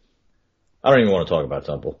 I don't even want to talk about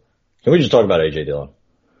Temple. Can we just talk about A.J. Dillon?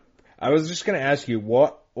 I was just gonna ask you,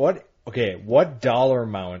 what dollar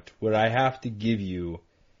amount would I have to give you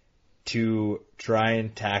to try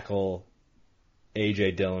and tackle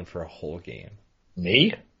A.J. Dillon for a whole game?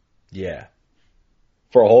 Me? Yeah.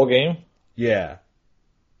 For a whole game? Yeah.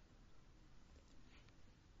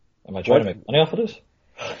 Am I trying to make money off of this?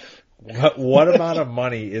 What amount of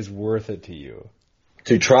money is worth it to you?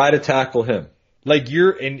 To try to tackle him. Like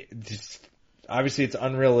obviously it's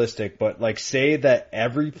unrealistic, but like say that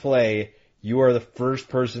every play you are the first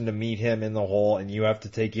person to meet him in the hole and you have to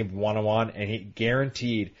take him one-on-one and he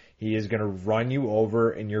guaranteed he is going to run you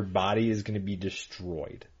over and your body is going to be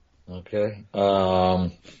destroyed. Okay.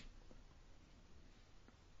 How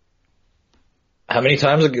many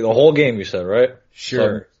times? The whole game you said, right?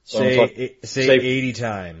 Sure. Say 80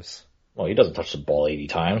 times. Well, he doesn't touch the ball 80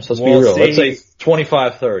 times. Let's be real. Let's say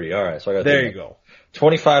 25, 30. All right. So I got there you go.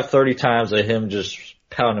 25, 30 times of him just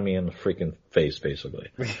pounding me in the freaking face, basically.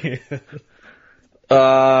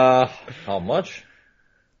 How much?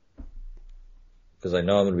 Because I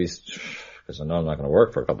know I'm not going to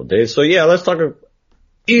work for a couple of days. So yeah, let's talk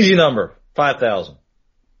easy number, 5,000.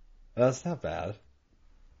 That's not bad.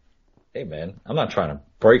 Hey man, I'm not trying to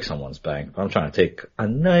break someone's bank. I'm trying to take a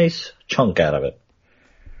nice chunk out of it.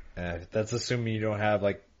 That's assuming you don't have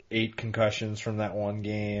like 8 concussions from that one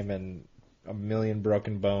game and a million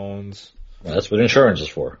broken bones. Well, that's what insurance is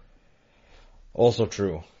for. Also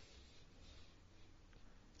true.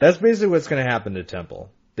 That's basically what's going to happen to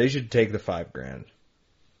Temple. They should take the $5,000.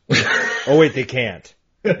 Oh wait, they can't.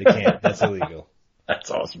 They can't. That's illegal.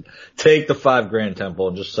 That's awesome. Take the $5,000, Temple,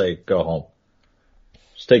 and just say go home.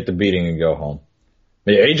 Just take the beating and go home.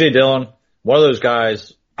 But yeah, A.J. Dillon, one of those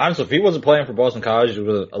guys, honestly, if he wasn't playing for Boston College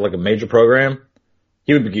with like a major program,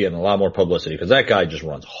 he would be getting a lot more publicity because that guy just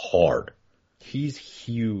runs hard. He's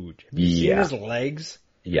huge. Have you seen his legs?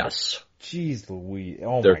 Yes. Jeez Louise.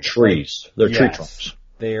 Oh They're my trees. God. They're tree trunks.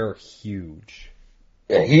 They're huge.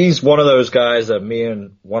 Yeah, he's one of those guys that me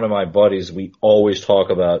and one of my buddies, we always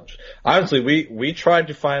talk about. Honestly, we tried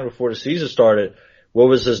to find before the season started what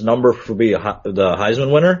was his number for being the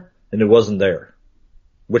Heisman winner, and it wasn't there,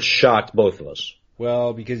 which shocked both of us.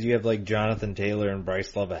 Well, because you have like Jonathan Taylor and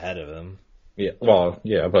Bryce Love ahead of him. Yeah, well,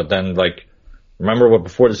 yeah, but then like, remember what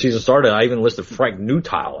before the season started, I even listed Frank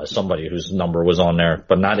Newtile as somebody whose number was on there,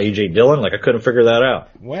 but not A.J. Dillon. Like I couldn't figure that out.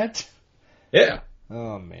 What? Yeah.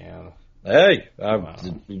 Oh man. Hey, Wow.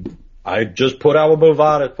 I just put out what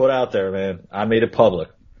Bovada put out there, man. I made it public.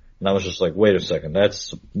 And I was just like, wait a second,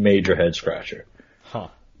 that's a major head scratcher. Huh.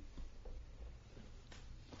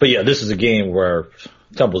 But yeah, this is a game where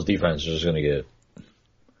Temple's defense is just gonna get,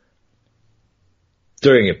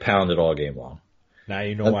 they're gonna get pounded all game long. Now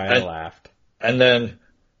you know why I laughed. And then,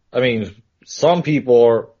 I mean, some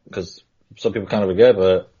people, because some people kind of forget,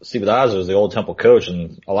 but Steve Adazzo is the old Temple coach,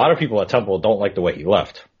 and a lot of people at Temple don't like the way he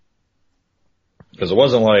left. Because it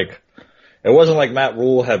wasn't like Matt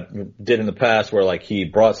Rule did in the past where like he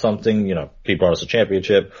brought something, you know, he brought us a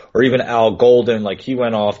championship, or even Al Golden, like he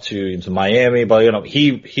went off to Miami, but you know,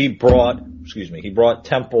 he brought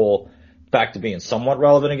Temple back to being somewhat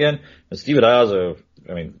relevant again. And Steve Adazzo,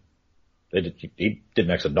 I mean, he did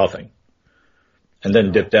next to nothing. And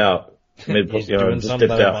then dipped out. He's doing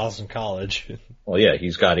something at Boston College. Well, yeah,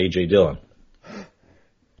 he's got A.J. Dillon.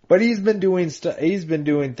 But he's been doing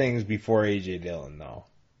things before A.J. Dillon, though.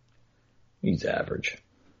 He's average.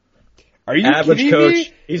 Are you average kidding coach?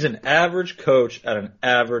 me? He's an average coach at an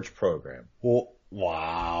average program. Well,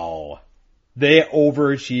 wow. They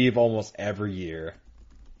overachieve almost every year.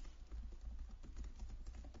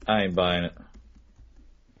 I ain't buying it.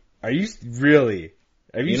 Are you really?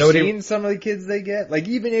 Have you know seen some of the kids they get? Like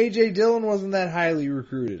even A.J. Dillon wasn't that highly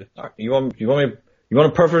recruited. You want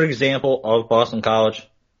a perfect example of Boston College?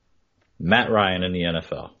 Matt Ryan in the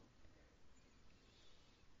NFL.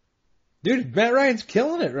 Dude, Matt Ryan's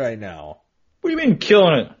killing it right now. What do you mean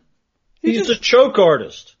killing it? He's a choke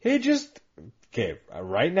artist. Okay,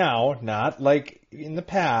 right now, not like in the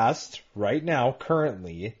past, right now,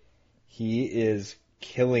 currently, he is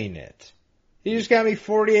killing it. He just got me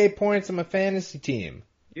 48 points on my fantasy team.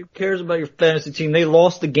 Who cares about your fantasy team? They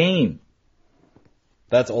lost the game.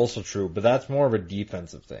 That's also true, but that's more of a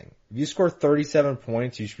defensive thing. If you score 37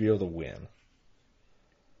 points, you should be able to win.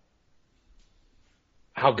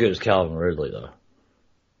 How good is Calvin Ridley, though?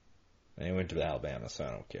 And he went to Alabama, so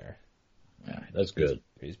I don't care. Yeah, that's good.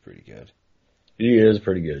 He's pretty good. He is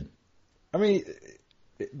pretty good. I mean,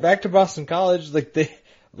 back to Boston College,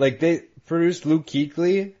 they produced Luke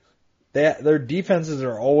Kuechly. Their defenses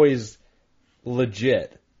are always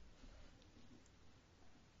legit.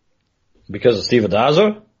 Because of Steve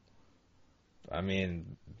Adazzo? I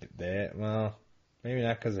mean, maybe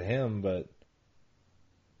not because of him, but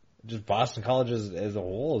just Boston College as a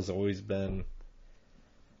whole has always been.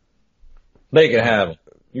 They can have him.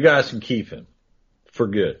 You guys can keep him. For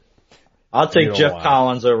good. I'll take Jeff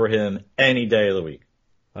Collins over him any day of the week.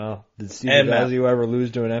 Well, did Steve Adazzo ever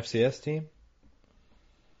lose to an FCS team?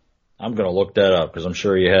 I'm going to look that up because I'm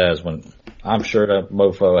sure he has. I'm sure that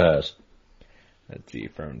mofo has. Let's see,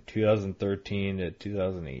 from 2013 to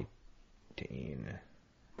 2018.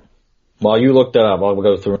 While you look that up, I'll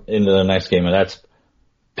go through into the next game, and that's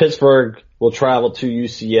Pittsburgh will travel to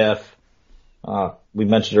UCF. We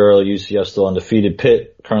mentioned earlier, UCF still undefeated.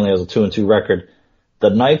 Pitt currently has a 2-2 record. The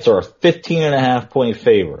Knights are a 15.5 point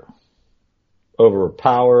favor over a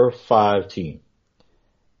Power 5 team.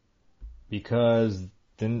 Because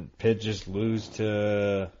didn't Pitt just lose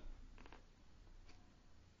to...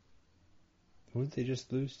 Who did they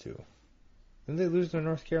just lose to? Didn't they lose to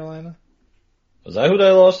North Carolina? Was that who they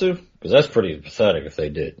lost to? Because that's pretty pathetic if they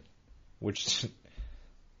did.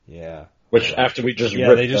 Yeah. Which after we just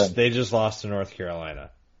they just lost to North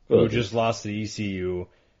Carolina. Who just lost to ECU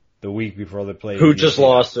the week before they played. Who just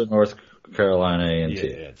lost to North Carolina A&T.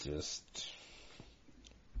 Yeah, it just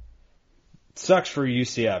sucks for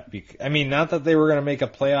UCF. I mean, not that they were going to make a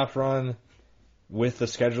playoff run with the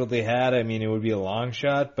schedule they had. I mean, it would be a long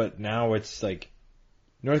shot, but now it's like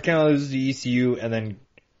North Carolina loses to ECU, and then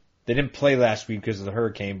they didn't play last week because of the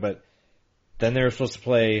hurricane, but then they were supposed to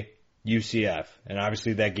play UCF, and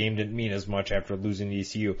obviously that game didn't mean as much after losing to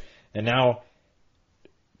ECU. And now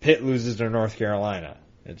Pitt loses to North Carolina.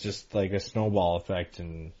 It's just like a snowball effect.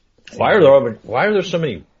 And why are there so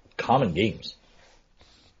many common games?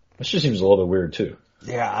 This just seems a little bit weird too.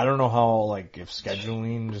 Yeah, I don't know how, if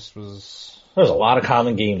scheduling just was... There's a lot of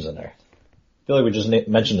common games in there. I feel like we just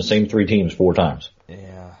mentioned the same 3 teams 4 times.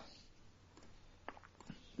 Yeah.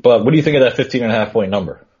 But what do you think of that 15.5 point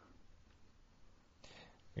number?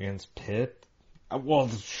 Against Pitt? Well,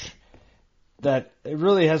 that it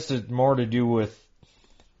really has more to do with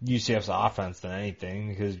UCF's offense than anything,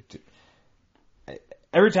 because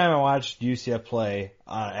every time I watch UCF play,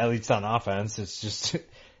 at least on offense,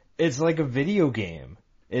 it's like a video game.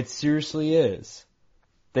 It seriously is.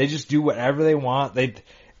 They just do whatever they want.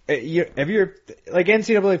 Have you like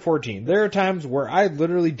NCAA 14? There are times where I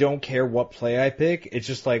literally don't care what play I pick. It's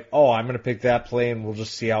just like, oh, I'm going to pick that play and we'll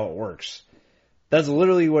just see how it works. That's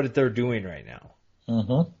literally what they're doing right now.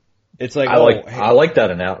 Mm-hmm. It's like, I like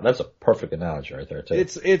that analogy. That's a perfect analogy right there too.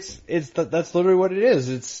 That's literally what it is.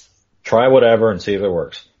 It's try whatever and see if it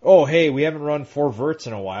works. Oh, hey, we haven't run 4 verts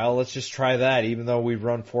in a while. Let's just try that, even though we've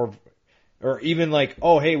run 4. Or even like,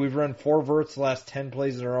 oh, hey, we've run 4 verts the last 10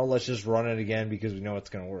 plays in a row. Let's just run it again because we know it's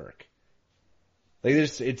going to work. Like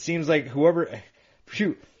this, it seems like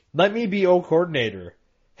let me be O coordinator.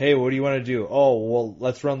 Hey, what do you want to do? Oh, well,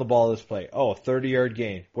 let's run the ball this play. Oh, 30-yard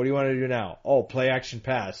gain. What do you want to do now? Oh, play action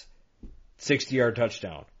pass. 60-yard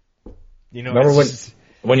touchdown. Remember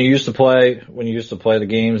when you used to play the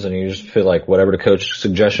games and you just feel like whatever the coach's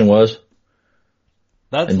suggestion was?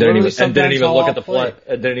 That's and didn't even look at the play.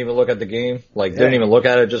 And didn't even look at the game. Like, didn't even look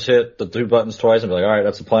at it, just hit the 2 buttons twice and be like, alright,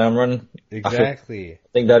 that's the play I'm running. Exactly.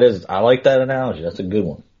 I like that analogy. That's a good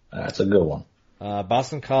one. That's a good one.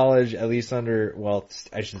 Boston College, at least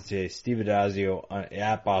I should say, Steve Addazio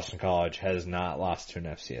at Boston College has not lost to an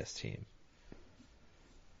FCS team.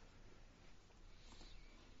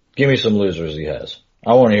 Give me some losers he has.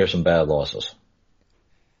 I want to hear some bad losses.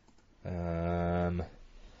 'Cause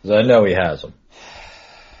I know he has them.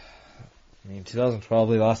 I mean, 2012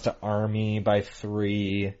 they lost to Army by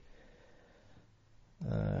 3.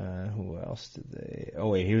 Who else did they? Oh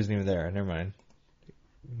wait, he wasn't even there. Never mind.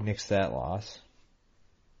 Nixed that loss.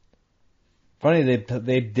 Funny,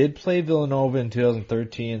 they did play Villanova in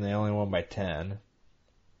 2013. They only won by 10.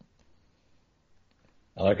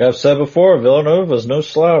 Like I've said before, Villanova's no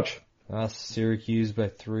slouch. Lost to Syracuse by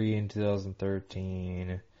 3 in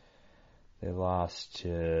 2013. They lost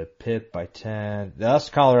to Pitt by 10. They lost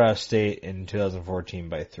to Colorado State in 2014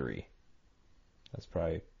 by 3. That's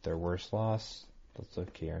probably their worst loss. Let's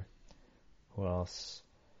look here. Who else?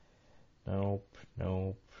 Nope.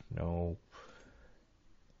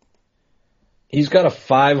 He's got a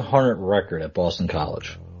 500 record at Boston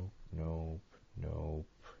College. Nope.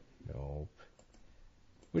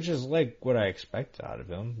 Which is like what I expect out of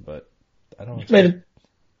him, but I don't.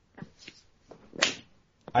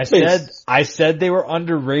 I said they were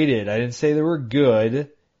underrated. I didn't say they were good.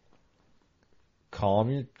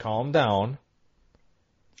 Calm down.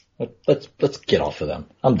 Let's get off of them.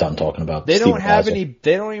 I'm done talking about. They don't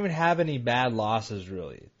even have any bad losses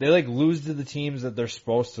really. They like lose to the teams that they're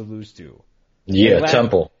supposed to lose to. Yeah, like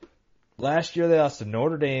Temple. Last year they lost to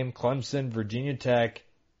Notre Dame, Clemson, Virginia Tech,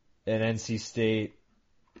 and NC State,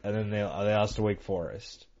 and then they lost to Wake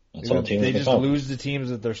Forest. They just lose the teams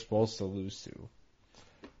that they're supposed to lose to.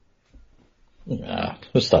 Nah,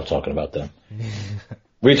 let's stop talking about them.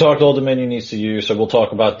 We talked Old Dominion ECU, so we'll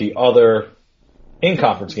talk about the other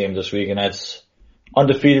in-conference game this week, and that's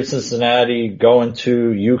undefeated Cincinnati going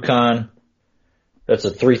to UConn. That's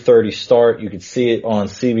a 3:30 start. You can see it on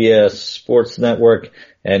CBS Sports Network.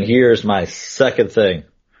 And here's my second thing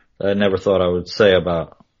that I never thought I would say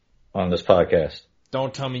about on this podcast.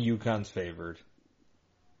 Don't tell me UConn's favored.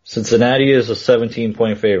 Cincinnati is a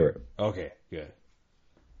 17-point favorite. Okay, good.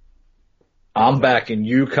 I'm backing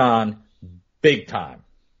UConn big time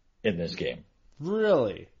in this game.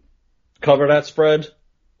 Really? Cover that spread?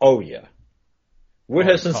 Oh yeah. What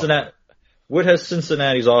has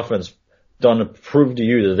Cincinnati's offense done to prove to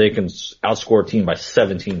you that they can outscore a team by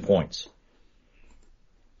 17 points?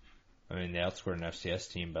 I mean, they outscored an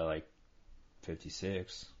FCS team by like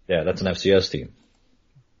 56. Yeah, that's an FCS team.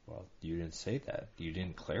 Well, you didn't say that. You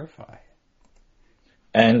didn't clarify.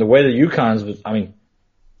 And the way that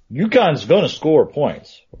UConn's going to score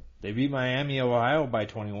points. They beat Miami, Ohio by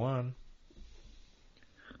 21.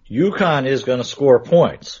 UConn is going to score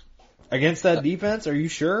points. Against that defense? Are you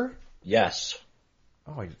sure? Yes.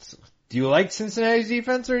 Oh, do you like Cincinnati's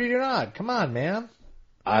defense or do you not? Come on, man.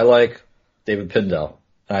 I like David Pindell.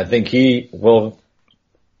 And I think he will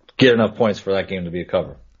get enough points for that game to be a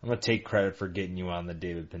cover. I'm going to take credit for getting you on the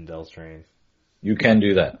David Pindell train. You can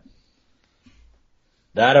do that.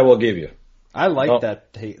 That I will give you. I like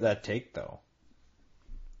that take, though.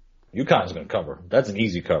 UConn's going to cover. That's an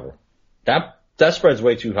easy cover. That spread's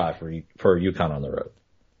way too high for UConn on the road.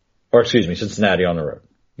 Or excuse me, Cincinnati on the road.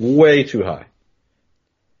 Way too high.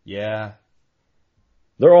 Yeah.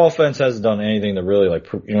 Their offense hasn't done anything to really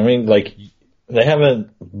like, you know what I mean? Like, they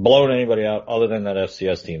haven't blown anybody out other than that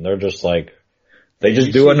FCS team. They're just like, they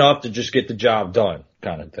just do enough to just get the job done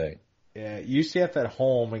kind of thing. Yeah, UCF at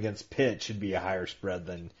home against Pitt should be a higher spread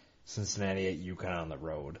than Cincinnati at UConn on the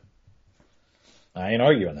road. I ain't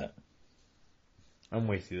arguing that. I'm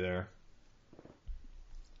with you there.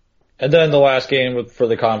 And then the last game for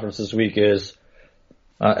the conference this week is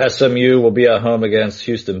SMU will be at home against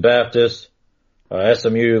Houston Baptist.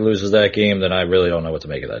 SMU loses that game, then I really don't know what to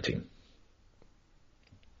make of that team.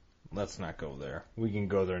 Let's not go there. We can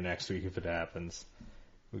go there next week if it happens.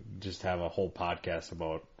 We can just have a whole podcast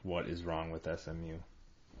about what is wrong with SMU.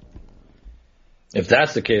 If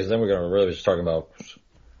that's the case, then we're going to really just talk about,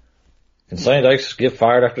 can Sonny Dykes get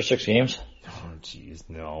fired after 6 games? Oh, jeez,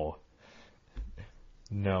 no.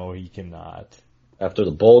 No, he cannot. After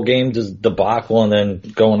the bowl game debacle and then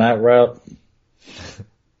going that route?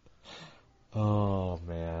 Oh,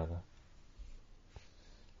 man.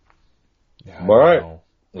 Yeah, all right.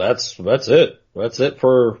 That's it. That's it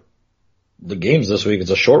for the games this week.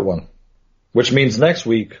 It's a short one, which means next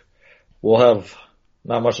week we'll have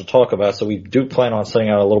not much to talk about. So we do plan on sending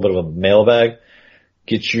out a little bit of a mailbag,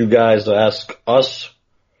 get you guys to ask us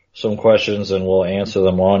some questions and we'll answer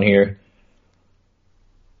them on here.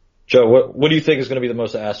 Joe, what do you think is going to be the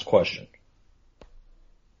most asked question?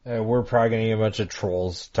 We're probably going to get a bunch of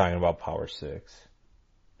trolls talking about Power 6.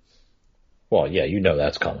 Well, yeah, you know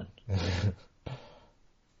that's coming.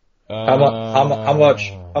 How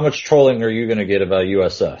much trolling are you going to get about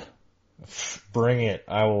USF? Bring it.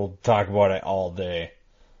 I will talk about it all day.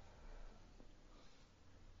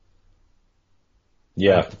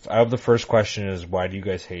 Yeah. I hope the first question is, why do you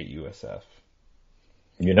guys hate USF?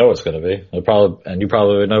 You know it's going to be. You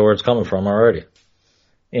probably know where it's coming from already.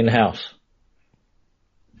 In-house.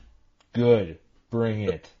 Good. Bring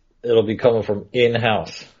it. It'll be coming from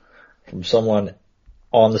in-house. From someone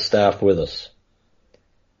on the staff with us.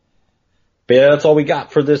 But yeah, that's all we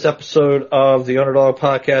got for this episode of the Underdog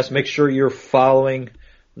Podcast. Make sure you're following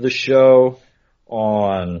the show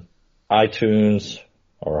on iTunes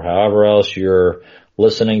or however else you're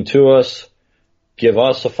listening to us. Give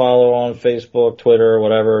us a follow on Facebook, Twitter,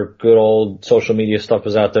 whatever good old social media stuff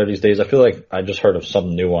is out there these days. I feel like I just heard of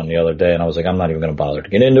some new one the other day and I was like, I'm not even going to bother to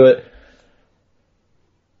get into it.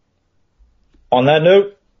 On that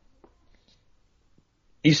note,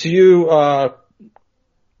 ECU,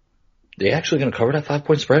 they actually going to cover that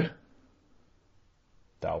 5-point spread?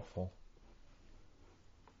 Doubtful.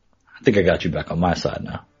 I think I got you back on my side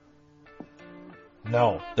now.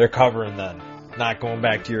 No, they're covering then. Not going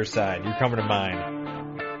back to your side. You're coming to mine.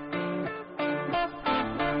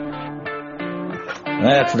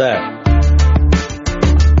 That's that.